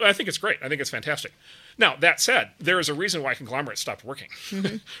 Yeah, I think it's great. I think it's fantastic. Now, that said, there is a reason why conglomerates stopped working,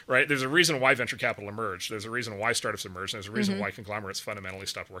 right? There's a reason why venture capital emerged. There's a reason why startups emerged. And there's a reason why conglomerates fundamentally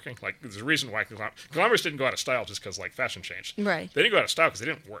stopped working. Like, there's a reason why conglomerates didn't go out of style just because, fashion changed. Right. They didn't go out of style because they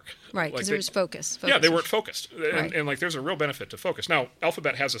didn't work. Right, because there was focus. Yeah, they weren't focused. Right. And there's a real benefit to focus. Now,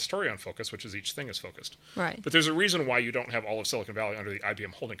 Alphabet has a story on focus, which is each thing is focused. Right. But there's a reason why you don't have all of Silicon Valley under the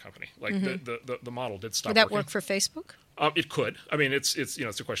IBM holding company. The model did stop working. Would that working. work for Facebook? It could. I mean, it's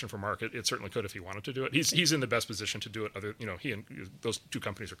a question for Mark. It certainly could if he wanted to do it. He's in the best position to do it. He and those two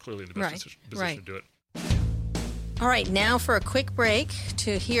companies are clearly in the best position to do it. All right, now for a quick break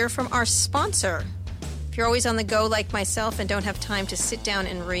to hear from our sponsor. If you're always on the go like myself and don't have time to sit down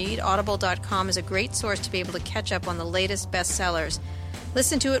and read, Audible.com is a great source to be able to catch up on the latest bestsellers.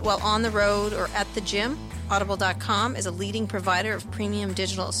 Listen to it while on the road or at the gym. Audible.com is a leading provider of premium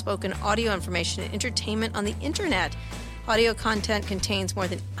digital spoken audio information and entertainment on the internet. Audio content contains more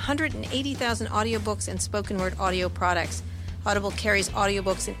than 180,000 audiobooks and spoken word audio products. Audible carries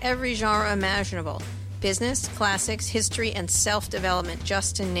audiobooks in every genre imaginable: business, classics, history, and self-development,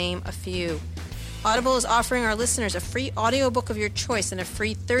 just to name a few. Audible is offering our listeners a free audiobook of your choice and a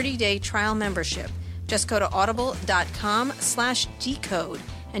free 30-day trial membership. Just go to audible.com/decode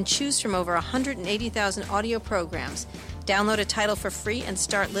and choose from over 180,000 audio programs. Download a title for free and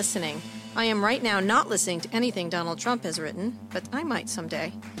start listening. I am right now not listening to anything Donald Trump has written, but I might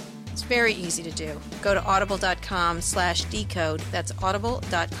someday. It's very easy to do. Go to audible.com/decode. That's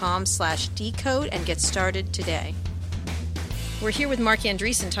audible.com/decode and get started today. We're here with Marc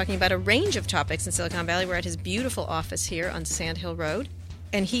Andreessen talking about a range of topics in Silicon Valley. We're at his beautiful office here on Sand Hill Road.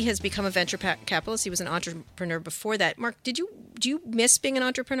 And he has become a venture capitalist. He was an entrepreneur before that. Mark, do you miss being an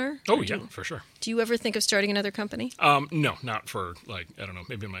entrepreneur? Oh, yeah, for sure. Do you ever think of starting another company? No, not for I don't know,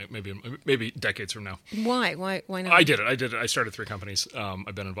 maybe decades from now. Why not? I did it. I started 3 companies.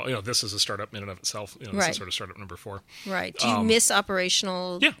 I've been involved. This is a startup in and of itself. This right. is sort of startup number 4. Right. Do you miss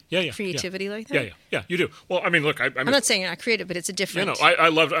operational creativity like that? Yeah, you do. Well, I mean, look, I'm not saying you're not creative, but it's a different. I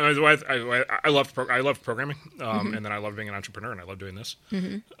loved programming, and then I loved being an entrepreneur, and I love doing this.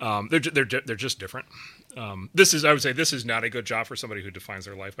 They're just different. I would say this is not a good job for somebody who defines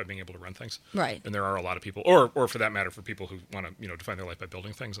their life by being able to run things. Right. And there are a lot of people, or for that matter, for people who want to define their life by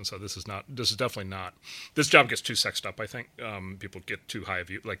building things. And so this is definitely not. This job gets too sexed up. I think people get too high a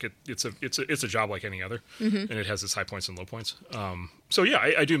view. Like it's a job like any other, and it has its high points and low points. So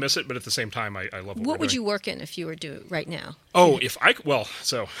yeah, I do miss it, but at the same time, I love what would you work in if you were doing right now? Oh,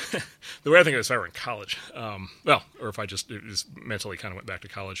 so the way I think of it is if I were in college, or if I just mentally kind of went back to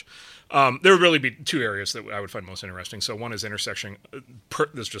college, there would really be two areas that I would find most interesting. So one is intersection,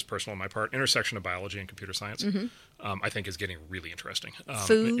 this is just personal on my part, intersection of biology and computer science, I think is getting really interesting.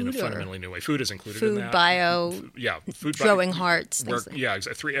 Food in a fundamentally new way. Food is included in that. Food, bio, food, growing hearts.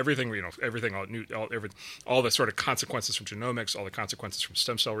 Everything, everything, all the sort of consequences from genomics, all the consequences from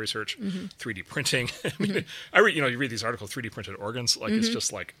stem cell research, 3D printing. I mean, you read these articles, 3D printed organs, like it's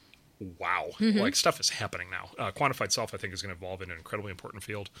just like, wow, like stuff is happening now. Quantified self, I think, is going to evolve in an incredibly important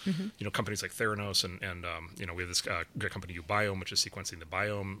field. Companies like Theranos and we have this good company Ubiome, which is sequencing the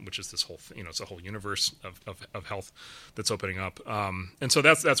biome, which is this whole it's a whole universe of health that's opening up. And so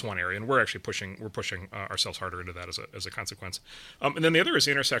that's one area, and we're actually pushing ourselves harder into that as a consequence. And then the other is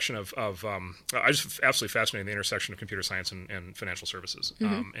the intersection of I just absolutely fascinated the intersection of computer science and financial services.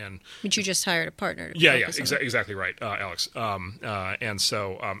 But you just hired a partner. Exactly right, Alex. And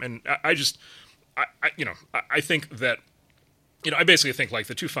so I think that, I basically think like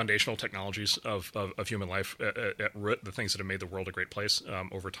the two foundational technologies of human life at root, the things that have made the world a great place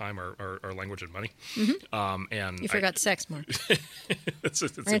over time are language and money. And you forgot sex, Mark. We're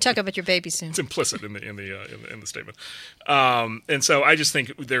going to talk about your baby soon. It's implicit in the statement. And so I just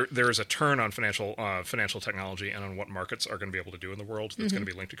think there is a turn on financial technology and on what markets are going to be able to do in the world that's going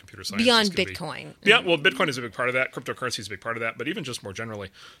to be linked to computer science. Beyond Bitcoin. Bitcoin is a big part of that. Cryptocurrency is a big part of that. But even just more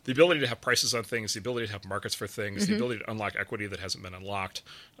generally, the ability to have prices on things, the ability to have markets for things, the ability to unlock equity that hasn't been unlocked,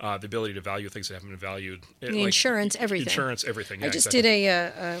 the ability to value things that haven't been valued. Insurance, everything. Yeah, I just did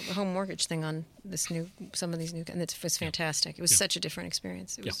a home mortgage thing on some of these new, and it was fantastic. It was such a different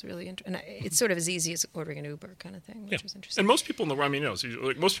experience. It was really interesting. And it's sort of as easy as ordering an Uber kind of thing, which was interesting. And most people in the world,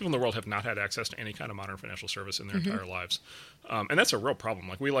 most people in the world have not had access to any kind of modern financial service in their entire lives. And that's a real problem.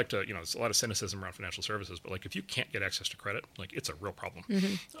 Like we like to, there's a lot of cynicism around financial services, but like if you can't get access to credit, like it's a real problem.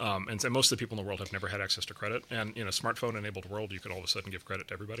 And so most of the people in the world have never had access to credit. And in a smartphone-enabled world, you could all of a sudden give credit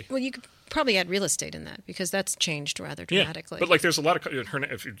to everybody. Well, you could probably add real estate in that because that's changed rather dramatically. But like there's a lot of,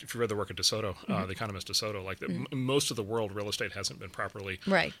 if you read the work of DeSoto, the economist DeSoto, like most of the world real estate hasn't been properly.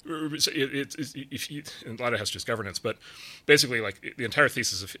 Right. And a lot of it has just governance, but basically like the entire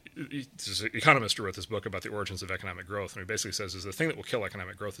thesis of this economist who wrote this book about the origins of economic growth, and he basically says is the thing that will kill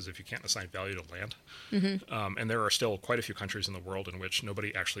economic growth is if you can't assign value to land. And there are still quite a few countries in the world in which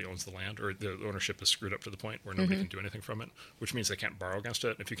nobody actually owns the land, or the ownership is screwed up to the point where nobody can do anything from it, which means they can't borrow against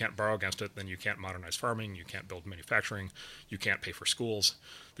it. If you can't borrow against it, then you can't modernize farming, you can't build manufacturing, you can't pay for schools.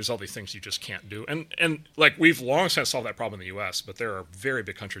 There's all these things you just can't do. And like we've long since solved that problem in the U.S., but there are very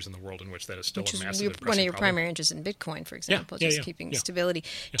big countries in the world in which that is still a massive one of your primary interests in Bitcoin, for example, keeping stability.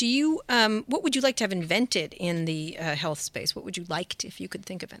 Do you, what would you like to have invented in the health space? What would you like to, if you could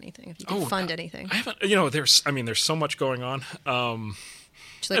think of anything, if you could fund anything? I haven't, there's so much going on.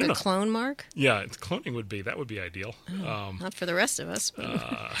 Would you like a clone, Mark? Yeah, cloning would be ideal. Not for the rest of us.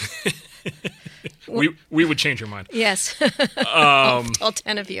 We would change your mind. Yes. all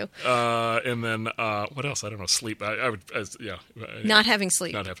 10 of you. And then what else? I don't know. Sleep. I would. Not having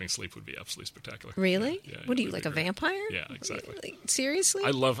sleep. Not having sleep would be absolutely spectacular. Really? Yeah, what are you, like a vampire? Yeah, exactly. Really? Seriously?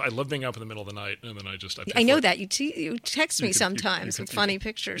 I love being up in the middle of the night, and then I know that you text me sometimes with funny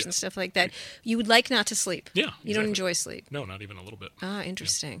pictures and stuff like that. You would like not to sleep. Yeah. Exactly. You don't enjoy sleep. No, not even a little bit. Ah,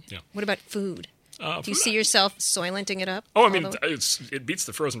 interesting. Yeah. What about food? Do you see yourself soilenting it up? Oh, I mean, it beats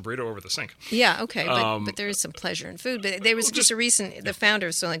the frozen burrito over the sink. Yeah, okay, but there is some pleasure in food. But there was just a recent, the founder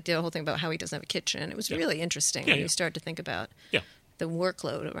of Soylent did a whole thing about how he doesn't have a kitchen, and it was really interesting when you start to think about the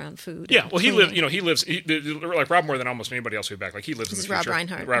workload around food. Yeah, well, he lives like Rob more than almost anybody else we back. Like he lives in the future. Rob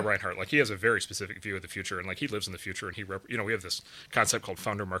Reinhardt. Rob Reinhardt. Like he has a very specific view of the future, and like he lives in the future, and we have this concept called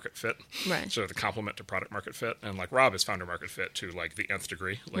founder market fit. Right. So the complement to product market fit, and like Rob is founder market fit to like the nth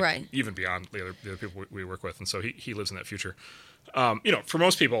degree, like right. Even beyond the other people we work with, and so he lives in that future. For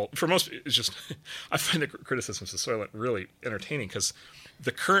most people, it's just I find the criticisms of Soylent really entertaining because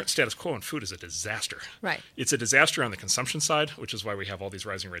the current status quo in food is a disaster. Right. It's a disaster on the consumption side, which is why we have all these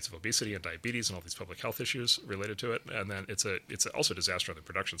rising rates of obesity and diabetes and all these public health issues related to it. And then it's also a disaster on the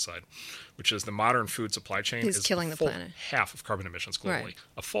production side, which is the modern food supply chain is killing the planet. Half of carbon emissions globally. Right.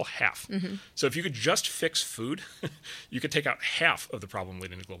 A full half. Mm-hmm. So if you could just fix food, you could take out half of the problem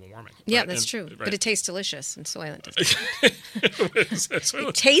leading to global warming. Yeah, that's true. Right? But it tastes delicious, and Soylent doesn't.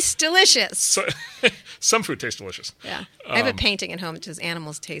 It tastes delicious. Some food tastes delicious. Yeah. I have a painting at home that says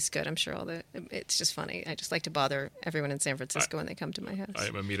animals taste good. I'm sure it's just funny. I just like to bother everyone in San Francisco when they come to my house. I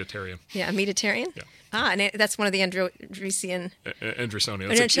am a meatitarian. Yeah, a meatitarian? Yeah. And that's one of the Andreessen. Andreessonian.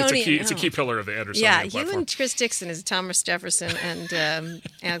 It's a key pillar of the Andreessonian platform. You and Chris Dixon is Thomas Jefferson, and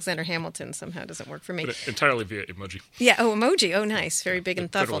Alexander Hamilton somehow doesn't work for me. But entirely via emoji. Yeah, emoji. Oh, nice. Very big and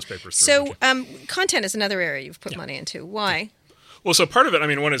thoughtful. So content is another area you've put money into. Why? Well, so part of it, I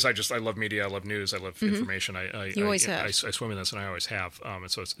mean, one is I love media, I love news, I love information. You always have. I swim in this, and I always have. And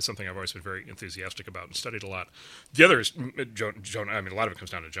so it's something I've always been very enthusiastic about and studied a lot. The other is Jonah. I mean, a lot of it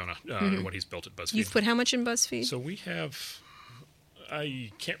comes down to Jonah and what he's built at BuzzFeed. You've put how much in BuzzFeed? So we have,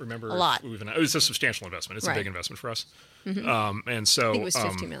 I can't remember. A lot. It was a substantial investment. It's a big investment for us. And so I think it was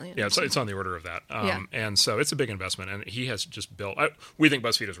 $50 million. Yeah, it's on the order of that. And so it's a big investment, and he has just built. We think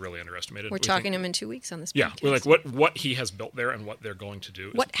BuzzFeed is really underestimated. We're talking to him in 2 weeks on this. Yeah, podcast. we're like what he has built there and what they're going to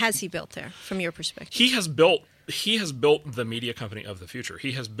do. What has he built there, from your perspective? He has built the media company of the future.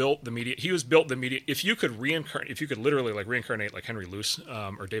 He has built the media. He has built the media. If you could literally like reincarnate like Henry Luce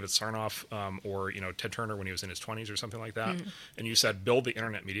or David Sarnoff or Ted Turner when he was in his 20s or something like that, and you said build the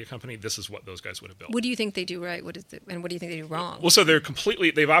internet media company, this is what those guys would have built. What do you think they do right? And what do you think they do wrong? Well, so they've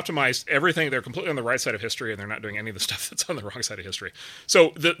optimized everything. They're completely on the right side of history, and they're not doing any of the stuff that's on the wrong side of history.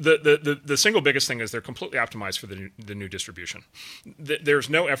 So the single biggest thing is they're completely optimized for the new distribution. There's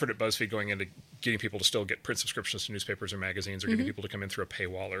no effort at BuzzFeed going into getting people to still get print subscriptions to newspapers or magazines, or getting people to come in through a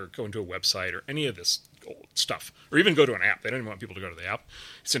paywall, or go into a website, or any of this old stuff, or even go to an app. They don't even want people to go to the app.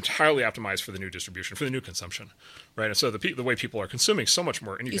 It's entirely optimized for the new distribution, for the new consumption, right? And so the way people are consuming so much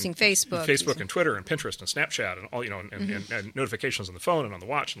more, and using Facebook, and Twitter, and Pinterest, and Snapchat, and all and notifications on the phone and on the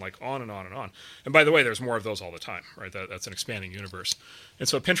watch, and like on and on and on. And by the way, there's more of those all the time, right? That's an expanding universe. And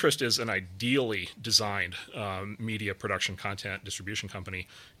so Pinterest is an ideally designed media production, content distribution company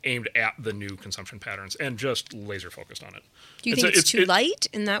aimed at the new consumption patterns and just laser focused on it. Do you think it's too light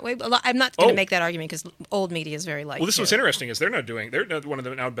in that way? I'm not going to make that argument because old media is very light. Well, this is what's interesting is they're not one of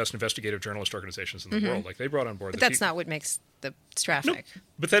the now best investigative journalist organizations in the world. Like they brought on board. But that's not what makes the traffic. No,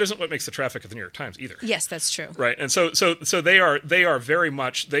 but that isn't what makes the traffic of the New York Times either. Yes, that's true. Right, and so they are very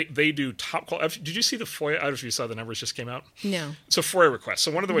much they do top quality. Did you see the FOIA? I don't know if you saw the numbers just came out. No. So FOIA requests.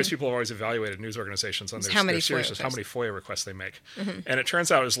 So one of the ways people have always evaluated news organizations on their series is how many FOIA requests they make. And it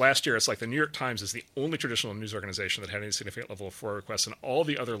turns out, last year, it's like the New York Times is the only traditional news organization that had any significant level of FOIA requests, and all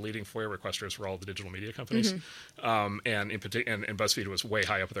the other leading FOIA requesters were all the digital media companies. And in particular, and BuzzFeed was way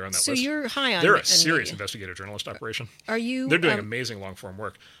high up there on that list. So you're high on. They're a serious investigative journalist operation. Are you? They're doing amazing long form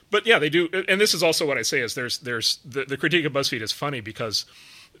work. But yeah, they do. And this is also what I say is there's the critique of BuzzFeed is funny because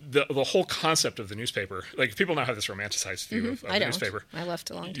the whole concept of the newspaper, like people now have this romanticized view of the newspaper. I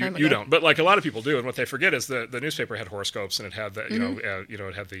left a long time ago. You don't, but like a lot of people do, and what they forget is the newspaper had horoscopes, and it had the there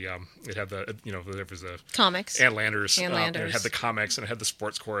was the comics and Landers, and it had the comics, and it had the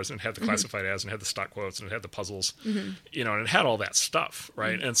sports cores, and it had the classified ads, and it had the stock quotes, and it had the puzzles, and it had all that stuff,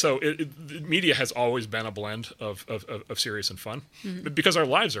 right? And so media has always been a blend of serious and fun, but because our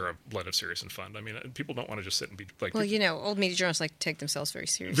lives are a blend of serious and fun. I mean, people don't want to just sit and be like. Well, old media journalists like to take themselves very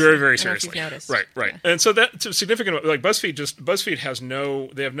seriously. Very, very seriously. Right. Yeah. And so that's significant. Like BuzzFeed has no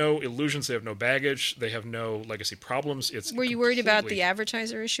illusions. They have no baggage. They have no legacy problems. Were you worried about the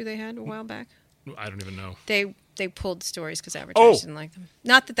advertiser issue they had a while back? I don't even know. They pulled stories because advertisers didn't like them.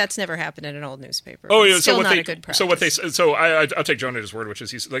 Not that that's never happened in an old newspaper. Oh, yeah. Still not a good practice. I'll take Jonah at his word, which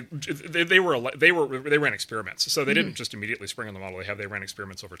is he's like they ran experiments. So they didn't just immediately spring on the model they ran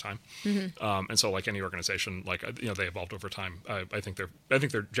experiments over time. And so like any organization, they evolved over time. I think they're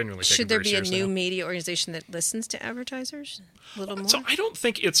genuinely taken Should there very be a seriously new now. Media organization that listens to advertisers a little more? So I don't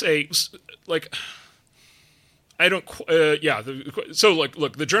think it's I don't.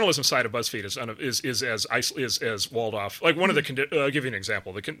 Look, the journalism side of BuzzFeed is as walled off. Like one of the I'll give you an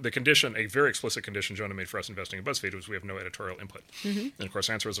example. The condition, a very explicit condition Jonah made for us investing in BuzzFeed was we have no editorial input. And of course,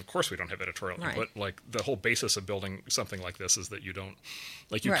 the answer is of course we don't have editorial input. Like the whole basis of building something like this is that you don't,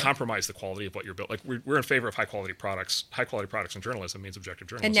 compromise the quality of what you're building. Like we're in favor of high quality products. High quality products in journalism means objective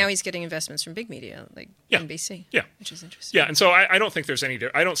journalism. And now he's getting investments from big media like NBC. Yeah, which is interesting. Yeah, and so I don't think there's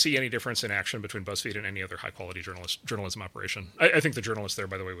I don't see any difference in action between BuzzFeed and any other high quality journalism operation. I think the journalists there,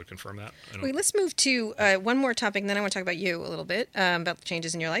 by the way, would confirm that. Wait, let's move to one more topic, and then I want to talk about you a little bit, about the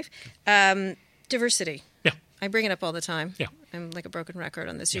changes in your life. Diversity. Yeah. I bring it up all the time. Yeah. I'm like a broken record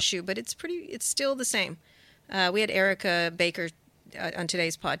on this issue, but it's still the same. We had Erica Baker on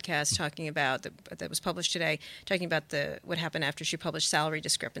today's podcast talking about, that was published today, talking about what happened after she published salary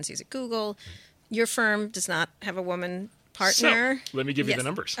discrepancies at Google. Your firm does not have a woman partner. So, let me give you the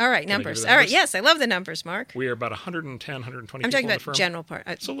numbers. All right, numbers. All right, yes, I love the numbers, Mark. We are about 110, 120 I'm people talking about in the firm. general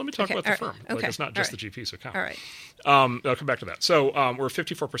part. So let me talk about the firm. Okay. Like it's not just the GP, so count. All right. I'll come back to that. So we're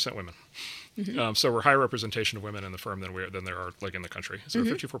 54% women. Mm-hmm. So we're higher representation of women in the firm than there are like in the country. So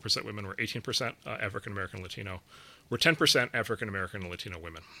we're 54% women, we're 18% African American Latino. We're 10% African American and Latino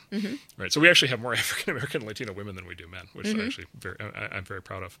women, right? So we actually have more African American and Latino women than we do men, which I'm very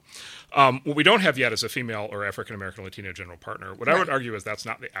proud of. What we don't have yet is a female or African American Latino general partner. What I would argue is that's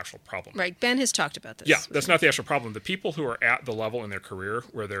not the actual problem. Right. Ben has talked about this. Yeah, that's not the actual problem. The people who are at the level in their career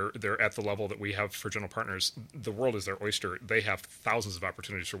where they're at the level that we have for general partners, the world is their oyster. They have thousands of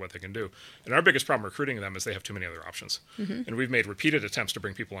opportunities for what they can do. And our biggest problem recruiting them is they have too many other options. And we've made repeated attempts to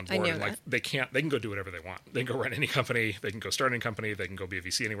bring people on board. And they can go do whatever they want. They can go run any company, they can go start any company, they can go be a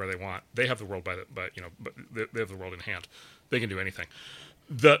VC anywhere they want. They have the world they have the world in hand. They can do anything.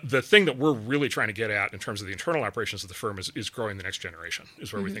 The thing that we're really trying to get at in terms of the internal operations of the firm is growing the next generation,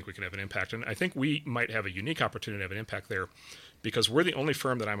 is where we think we can have an impact. And I think we might have a unique opportunity to have an impact there because we're the only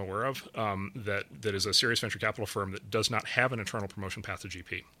firm that I'm aware of that is a serious venture capital firm that does not have an internal promotion path to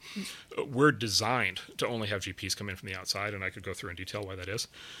GP. We're designed to only have GPs come in from the outside, and I could go through in detail why that is.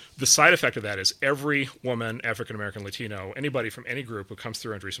 The side effect of that is every woman, African American, Latino, anybody from any group who comes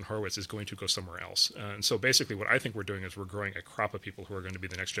through Andreessen Horowitz is going to go somewhere else. And so basically what I think we're doing is we're growing a crop of people who are going to be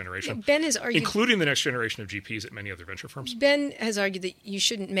the next generation, Ben has argued, including the next generation of GPs at many other venture firms. Ben has argued that you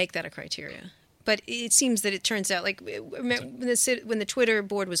shouldn't make that a criteria. But it seems that it turns out, like, when the Twitter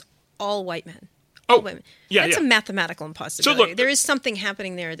board was all white men. All women. Yeah, that's a mathematical impossibility. So look, there is something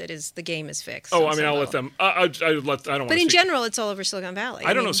happening there that is the game is fixed. Oh, I mean, I'll let them. I don't want to. But in general, it's all over Silicon Valley.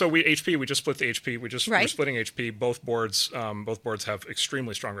 I don't know. So we just split the HP. We're splitting HP. Both boards have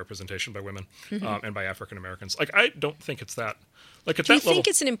extremely strong representation by women and by African Americans. Like, I don't think it's that. Like, at do you that level, think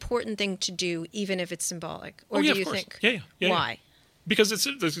it's an important thing to do, even if it's symbolic, or do you think? Yeah. Why? Because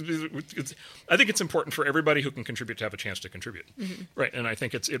I think it's important for everybody who can contribute to have a chance to contribute, right? And I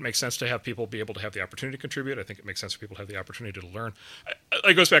think it makes sense to have people be able to have the opportunity to contribute. I think it makes sense for people to have the opportunity to learn.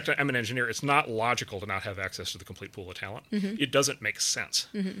 It goes back to I'm an engineer. It's not logical to not have access to the complete pool of talent. It doesn't make sense.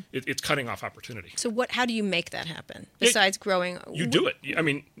 It's cutting off opportunity. So how do you make that happen besides growing? You do it. I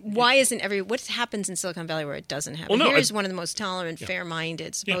mean, why isn't what happens in Silicon Valley where it doesn't happen? Well, no, here's one of the most tolerant,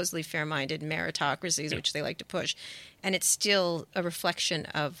 fair-minded, supposedly fair-minded meritocracies, which they like to push. And it's still a reflection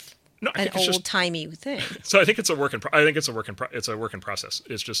of an old-timey thing. So I think it's a work in. I think it's a work in process.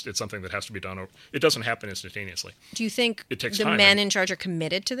 It's something that has to be done. It doesn't happen instantaneously. Do you think it takes the time, men in charge are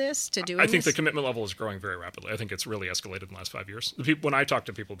committed to this? I think the commitment level is growing very rapidly. I think it's really escalated in the last 5 years. When I talk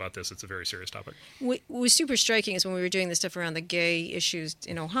to people about this, it's a very serious topic. What was super striking is when we were doing the stuff around the gay issues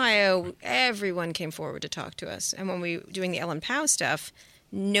in Ohio, everyone came forward to talk to us, and when we were doing the Ellen Pao stuff,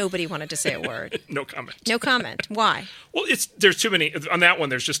 nobody wanted to say a word. No comment. No comment. Why? Well, there's too many on that one.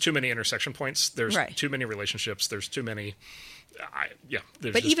 There's just too many intersection points. There's too many relationships. There's too many.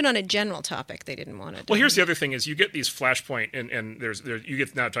 But even on a general topic, they didn't want it. Well, here's the other thing: is you get these flashpoint, and you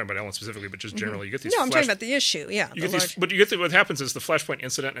get not talking about Ellen specifically, but just generally, you get these. No, I'm talking about the issue. Yeah, what happens is the flashpoint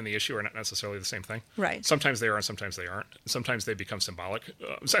incident and the issue are not necessarily the same thing. Right. Sometimes they are, and sometimes they aren't. Sometimes they become symbolic.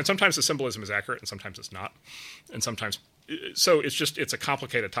 Sometimes the symbolism is accurate, and sometimes it's not. And sometimes, so it's a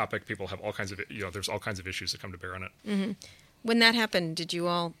complicated topic. People have all kinds of there's all kinds of issues that come to bear on it. When that happened,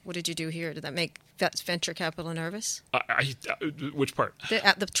 what did you do here? Did that make venture capital nervous? Which part?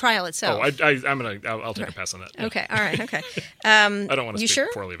 The trial itself. I'll take a pass on that. Yeah. Okay, all right, okay. I don't want to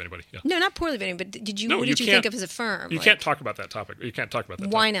speak poorly of anybody. Yeah. No, not poorly of anybody. But what did you think of as a firm? You can't talk about that topic. You can't talk about that.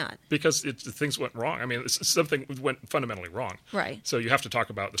 Why not? Because things went wrong. I mean, something went fundamentally wrong. Right. So you have to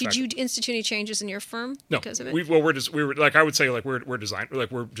talk about the fact. Did you institute any changes in your firm because of it? We were like I would say like we're designed like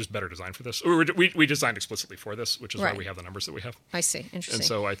we're just better designed for this. We designed explicitly for this, which is why we have the numbers that we have. I see. Interesting. And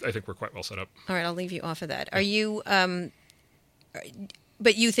so I think we're quite well set up. All right, I'll leave you off of that. Are you?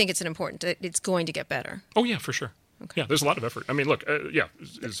 But you think it's it's going to get better? Oh yeah, for sure. Okay. Yeah, there's a lot of effort. I mean, look,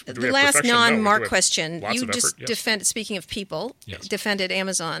 the last non-Marc question, you just defended. Speaking of people, defended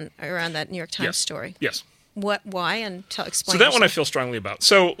Amazon around that New York Times story. Yes. Why? And explain. So that one I feel strongly about.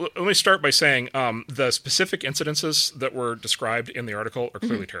 So let me start by saying the specific incidences that were described in the article are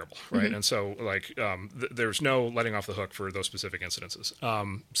clearly terrible, right? And so there's no letting off the hook for those specific incidences.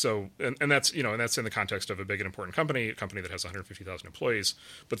 And that's and that's in the context of a big and important company, a company that has 150,000 employees.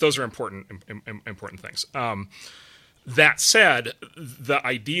 But those are important things. That said, the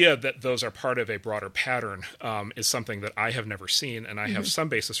idea that those are part of a broader pattern is something that I have never seen, and I have some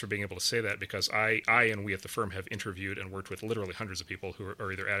basis for being able to say that because I and we at the firm have interviewed and worked with literally hundreds of people who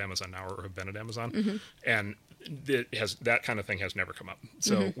are either at Amazon now or have been at Amazon, and that kind of thing has never come up.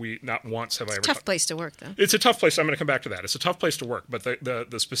 So we not once have I ever. It's a tough place to work, though. It's a tough place. I'm going to come back to that. It's a tough place to work, but the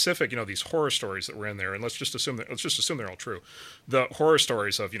specific these horror stories that were in there, and let's just assume they're all true. The horror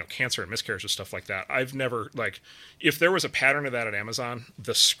stories of cancer and miscarriage and stuff like that. I've never if there was a pattern of that at Amazon,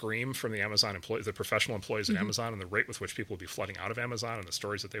 the scream from the Amazon employees, the professional employees at Amazon, and the rate with which people would be flooding out of Amazon, and the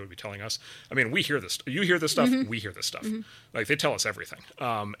stories that they would be telling us. I mean, we hear this. You hear this stuff. We hear this stuff. Like, they tell us everything.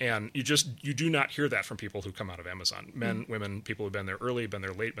 And you do not hear that from people who come out of Amazon. Men, women, people who've been there early, been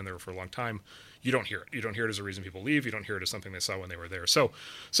there late, been there for a long time. You don't hear it. You don't hear it as a reason people leave. You don't hear it as something they saw when they were there. So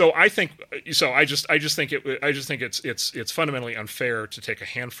I think it's fundamentally unfair to take a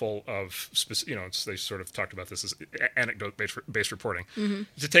handful of, they sort of talked about this as anecdote-based reporting,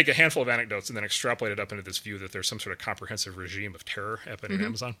 to take a handful of anecdotes and then extrapolate it up into this view that there's some sort of comprehensive regime of terror happening in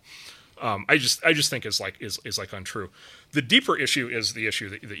Amazon. I just think is untrue. The deeper issue is the issue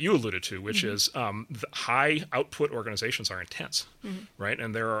that you alluded to, which is the high output organizations are intense, right?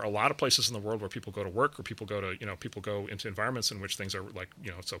 And there are a lot of places in the world where people go to work, or people go into environments in which things are like,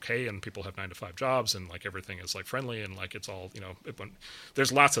 it's okay, and people have 9-to-5 jobs, and like everything is like friendly, and like it's all,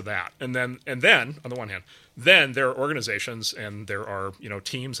 there's lots of that. And then on the one hand, then there are organizations, and there are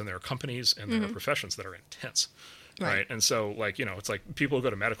teams, and there are companies, and there are professions that are intense. Right. And so, it's like people who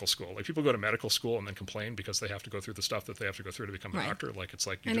go to medical school. Like, people go to medical school and then complain because they have to go through the stuff that they have to go through to become a doctor. Like, it's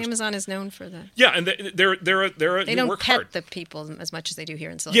like Amazon is known for that. Yeah, and they don't pet hard. The people as much as they do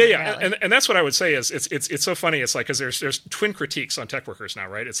here in Silicon Valley. And that's what I would say is it's so funny. It's like, because there's twin critiques on tech workers now,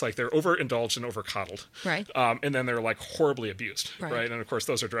 right? It's like they're overindulged and overcoddled, right? And then they're like horribly abused, right? And of course,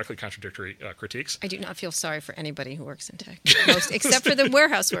 those are directly contradictory critiques. I do not feel sorry for anybody who works in tech, except for the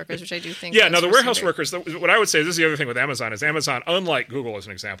warehouse workers, which I do think. Yeah, no, the warehouse workers. What I would say, this is the other thing with Amazon, is Amazon, unlike Google as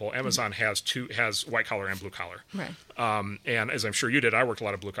an example, Amazon has white collar and blue collar. Right. And as I'm sure you did, I worked a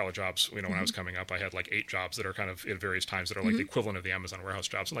lot of blue collar jobs. When I was coming up, I had like 8 jobs that are kind of at various times that are like the equivalent of the Amazon warehouse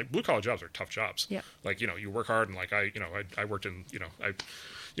jobs. And like, blue collar jobs are tough jobs. Yeah. Like, you work hard, and like I worked in,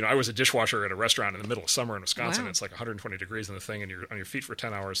 I was a dishwasher at a restaurant in the middle of summer in Wisconsin. Wow. It's like 120 degrees in the thing, and you're on your feet for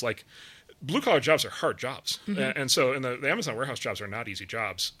 10 hours. Like, blue-collar jobs are hard jobs. And so the Amazon warehouse jobs are not easy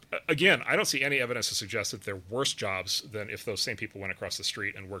jobs. Again, I don't see any evidence to suggest that they're worse jobs than if those same people went across the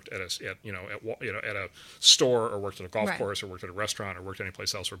street and worked at a store, or worked at a golf course, or worked at a restaurant, or worked any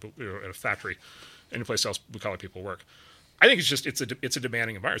place else, or at a factory, any place else blue-collar people work. I think it's a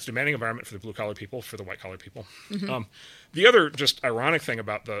demanding environment. It's a demanding environment for the blue-collar people, for the white-collar people. The other just ironic thing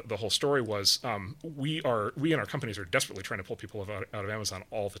about the whole story was we in our companies are desperately trying to pull people out of Amazon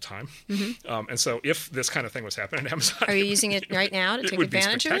all the time. And so if this kind of thing was happening at Amazon, are you using it right now to take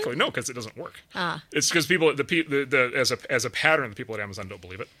advantage of it? No, because it doesn't work. It's because people, as a pattern, the people at Amazon don't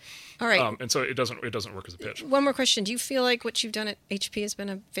believe it. All right. And so it doesn't work as a pitch. One more question: do you feel like what you've done at HP has been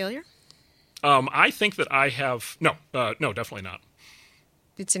a failure? I think that I have no, definitely not.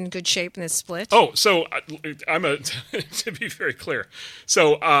 It's in good shape in this split. Oh, so I'm to be very clear.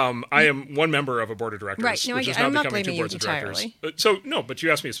 So I am one member of a board of directors, right? No, which is I'm now not becoming blaming 2 boards you of directors. entirely. But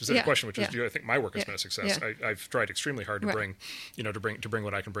you asked me a specific question, which is, do I think my work has been a success? Yeah. I've tried extremely hard to bring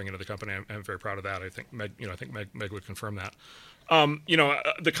what I can bring into the company. I'm very proud of that. I think Meg would confirm that.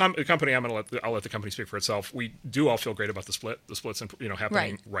 The company, I'll let the company speak for itself. We do all feel great about the split. The split's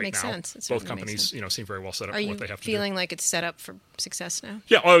happening right makes now. Sense. Both companies, seem very well set up for what they have to do. Are you feeling like it's set up for success now?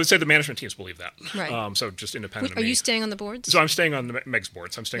 Yeah, well, I would say the management teams believe that. Right. So just independent of me. Are you staying on the boards? So I'm staying on Meg's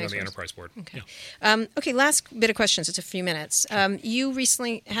boards. I'm staying on the enterprise board. Okay. Yeah. Okay, last bit of questions. It's a few minutes. You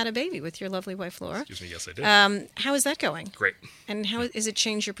recently had a baby with your lovely wife, Laura. Excuse me. Yes, I did. How is that going? Great. And how has it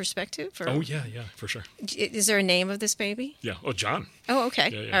changed your perspective? Or? Oh, yeah, for sure. Is there a name of this baby? Yeah. Oh, John. Oh, okay.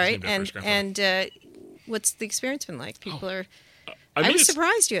 Yeah, all right. And what's the experience been like? People are... I was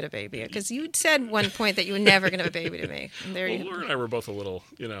surprised you had a baby, because you said at one point that you were never going to have a baby to me. And Laura and I were both a little,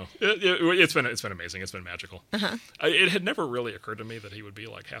 it's been amazing. It's been magical. It had never really occurred to me that he would be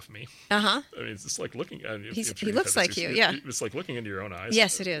like half me. I mean, it's just like looking at him. He looks like you, yeah. It's like looking into your own eyes.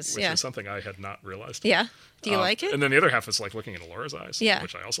 Yes, it is, which is something I had not realized. Yeah. Do you like it? And then the other half is like looking into Laura's eyes,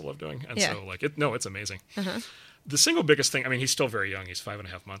 which I also love doing. And so it's amazing. The single biggest thing, I mean, he's still very young. He's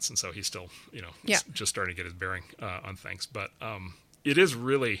 5.5 months, and so he's still, just starting to get his bearing on things. But it is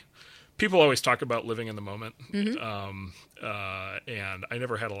really, people always talk about living in the moment, and I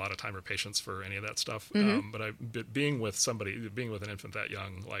never had a lot of time or patience for any of that stuff. But being with an infant that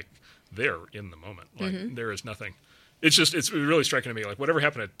young, like, they're in the moment. Like, there is nothing. It's really striking to me, like, whatever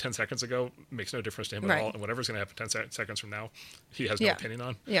happened 10 seconds ago makes no difference to him at all, and whatever's going to happen 10 seconds from now, he has no opinion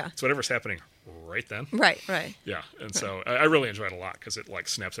on. Yeah. So whatever's happening right then. Right. Yeah, and so I really enjoy it a lot, because it, like,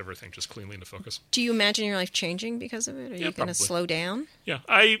 snaps everything just cleanly into focus. Do you imagine your life changing because of it? Are you going to slow down? Yeah,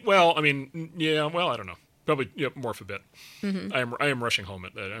 I don't know. Probably morph a bit. I am rushing home.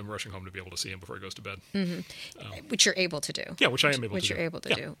 I'm rushing home to be able to see him before he goes to bed. Which you're able to do. Yeah, which I am able to do. Which you're able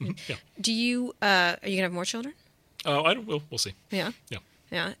to do. Yeah. Do you? Are you going to have more children? We'll see. Yeah. Yeah.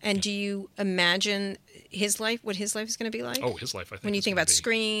 Yeah. And do you imagine what his life is going to be like? Oh, his life, I think. When you think about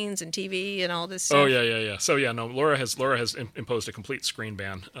screens and TV and all this stuff. Oh, yeah. So, no, Laura has imposed a complete screen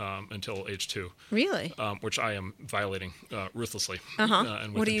ban until age 2. Really? Which I am violating ruthlessly.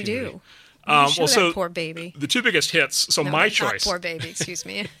 And what do you do? So poor baby. The 2 biggest hits. So my choice. Poor baby. Excuse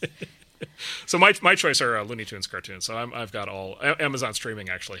me. So my choice are Looney Tunes cartoons. So I've got all. Amazon Streaming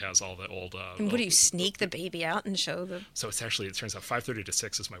actually has all the old. And what do you sneak the baby out and show the? So it turns out 5:30 to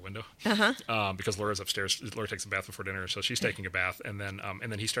 6 is my window. Because Laura's upstairs. Laura takes a bath before dinner, so she's taking a bath, and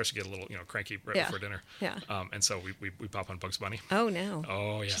then he starts to get a little cranky right before dinner. Yeah. And so we pop on Bugs Bunny. Oh no.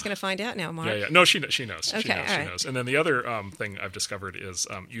 Oh yeah. She's gonna find out now, Mark. Yeah. No, she knows. Okay, She knows. And then the other thing I've discovered is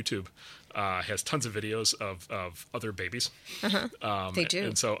YouTube has tons of videos of other babies. They do.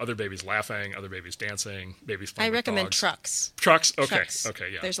 And so other babies laughing, other babies dancing, babies playing I with recommend dogs. trucks. Trucks. Okay. Trucks. Okay.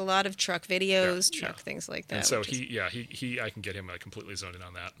 Yeah. There's a lot of truck videos, things like that. And so I can get him completely zoned in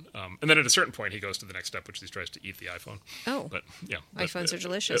on that. And then at a certain point, he goes to the next step, which is he tries to eat the iPhone. Oh. But yeah. iPhones are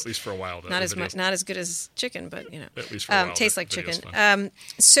delicious. At least for a while. Not as good as chicken, but At least for a while. Tastes like chicken.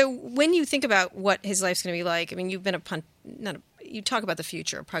 So when you think about what his life's going to be like, I mean, you've been you talk about the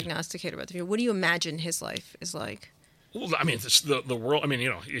future, a prognosticator about the future. What do you imagine his life is like? Well, I mean, the world. I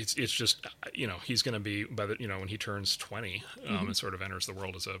mean, it's just he's going to be by the when he turns 20 and sort of enters the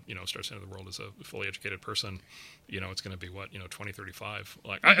world as starts to enter the world as a fully educated person. It's going to be 2035.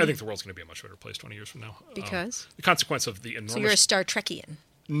 Like I think the world's going to be a much better place 20 years from now. Because the consequence of the enormous. So you're a Star Trekian.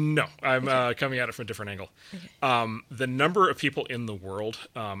 No, I'm coming at it from a different angle. Okay. The number of people in the world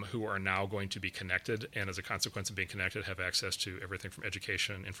who are now going to be connected, and as a consequence of being connected, have access to everything from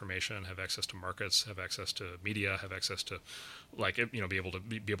education, information, have access to markets, have access to media, have access to, be able to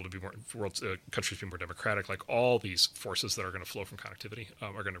be more countries be more democratic. Like all these forces that are going to flow from connectivity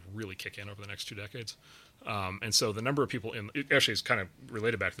are going to really kick in over the next 2 decades. And so the number of people it actually is kind of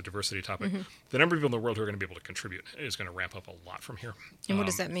related back to the diversity topic. The number of people in the world who are going to be able to contribute is going to ramp up a lot from here. And what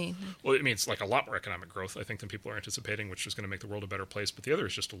does that mean? Well, it means like a lot more economic growth, I think, than people are anticipating, which is going to make the world a better place. But the other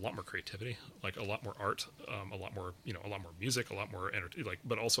is just a lot more creativity, like a lot more art, a lot more music, a lot more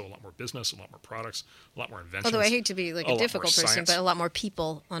but also a lot more business, a lot more products, a lot more inventions. Although I hate to be like a difficult person, but a lot more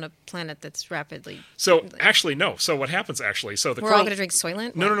people on a planet that's rapidly. So actually, no. So what happens actually? So we're all going to drink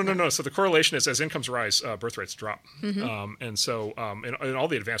Soylent? No. So the correlation is as incomes rise, birth rates drop, and so in all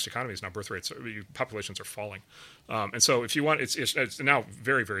the advanced economies now, populations are falling. And so if you want, it's now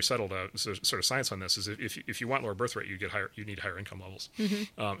very, very settled sort of science on this is if you want lower birth rate, you need higher income levels.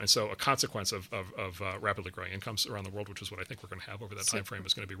 And so a consequence of rapidly growing incomes around the world, which is what I think we're going to have over that time frame,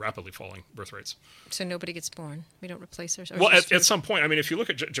 is going to be rapidly falling birth rates. So nobody gets born. We don't replace ourselves. Well, at some point, I mean, if you look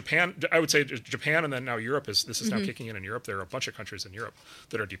at Japan, I would say Japan, and then now Europe this is now kicking in Europe. There are a bunch of countries in Europe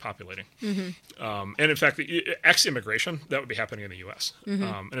that are depopulating. And in fact, ex-immigration, that would be happening in the U.S.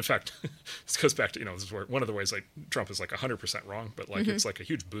 And in fact, this goes back to this is where one of the ways Trump is 100% wrong, but it's like a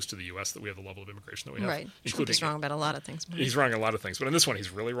huge boost to the U.S. that we have the level of immigration that we have. Right. Trump is wrong about a lot of things. He's wrong on a lot of things, but in this one,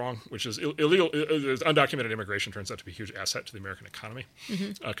 he's really wrong, which is illegal. Undocumented immigration turns out to be a huge asset to the American economy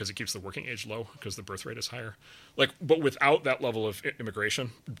because it keeps the working age low because the birth rate is higher. But without that level of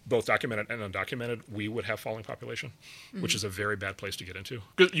immigration, both documented and undocumented, we would have falling population, which is a very bad place to get into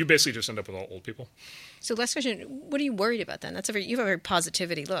because you basically just end up with all old people. So last question, what are you worried about then? You have a very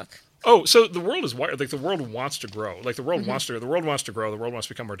positivity look. Oh, so the world is wired. The world wants to grow. The world wants to. The world wants to grow. The world wants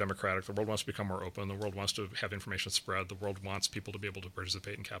to become more democratic. The world wants to become more open. The world wants to have information spread. The world wants people to be able to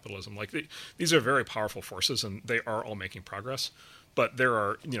participate in capitalism. These are very powerful forces, and they are all making progress. But there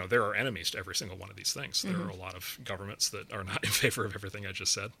are enemies to every single one of these things. There are a lot of governments that are not in favor of everything I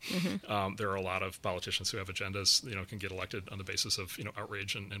just said. There are a lot of politicians who have agendas. Can get elected on the basis of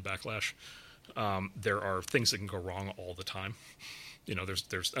outrage and backlash. There are things that can go wrong all the time.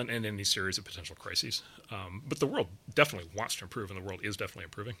 There's any series of potential crises. But the world definitely wants to improve, and the world is definitely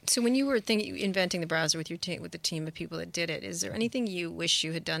improving. So when you were inventing the browser with with the team of people that did it, is there anything you wish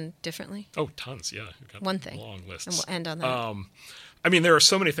you had done differently? Oh, tons, yeah. We've got one thing. Long lists. And we'll end on that. I mean, there are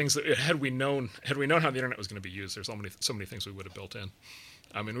so many things that had we known how the internet was going to be used, there's so many things we would have built in.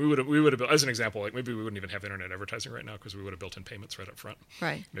 I mean, we would have built, as an example, maybe we wouldn't even have internet advertising right now because we would have built in payments right up front.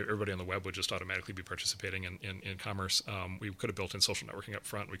 Right. Maybe everybody on the web would just automatically be participating in commerce. We could have built in social networking up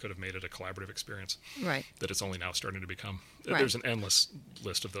front. We could have made it a collaborative experience. Right. That it's only now starting to become. Right. There's an endless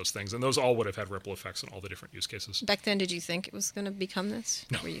list of those things, and those all would have had ripple effects on all the different use cases. Back then, did you think it was going to become this?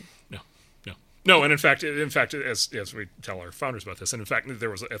 No. Were you? No. No, and in fact, as we tell our founders about this, and in fact,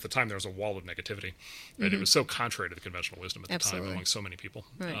 at the time there was a wall of negativity, right? It was so contrary to the conventional wisdom at the time among so many people,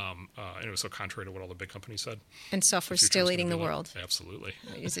 right. And it was so contrary to what all the big companies said. And software's still eating the world. Absolutely.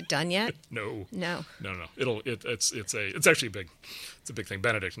 Is it done yet? No. No. It's actually a big thing.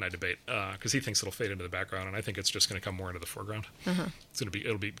 Benedict and I debate because he thinks it'll fade into the background, and I think it's just going to come more into the foreground.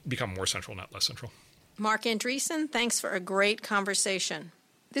 It'll become more central, not less central. Marc Andreessen, thanks for a great conversation.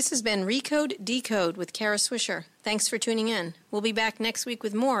 This has been Recode Decode with Kara Swisher. Thanks for tuning in. We'll be back next week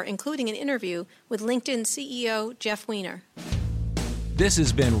with more, including an interview with LinkedIn CEO Jeff Weiner. This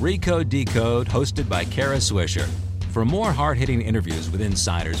has been Recode Decode, hosted by Kara Swisher. For more hard-hitting interviews with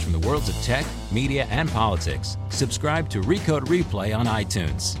insiders from the worlds of tech, media, and politics, subscribe to Recode Replay on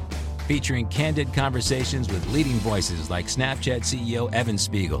iTunes. Featuring candid conversations with leading voices like Snapchat CEO Evan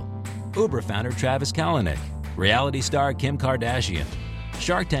Spiegel, Uber founder Travis Kalanick, reality star Kim Kardashian,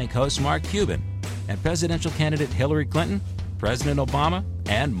 Shark Tank host Mark Cuban, and presidential candidate Hillary Clinton, President Obama,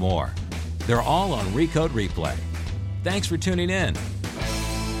 and more. They're all on Recode Replay. Thanks for tuning in.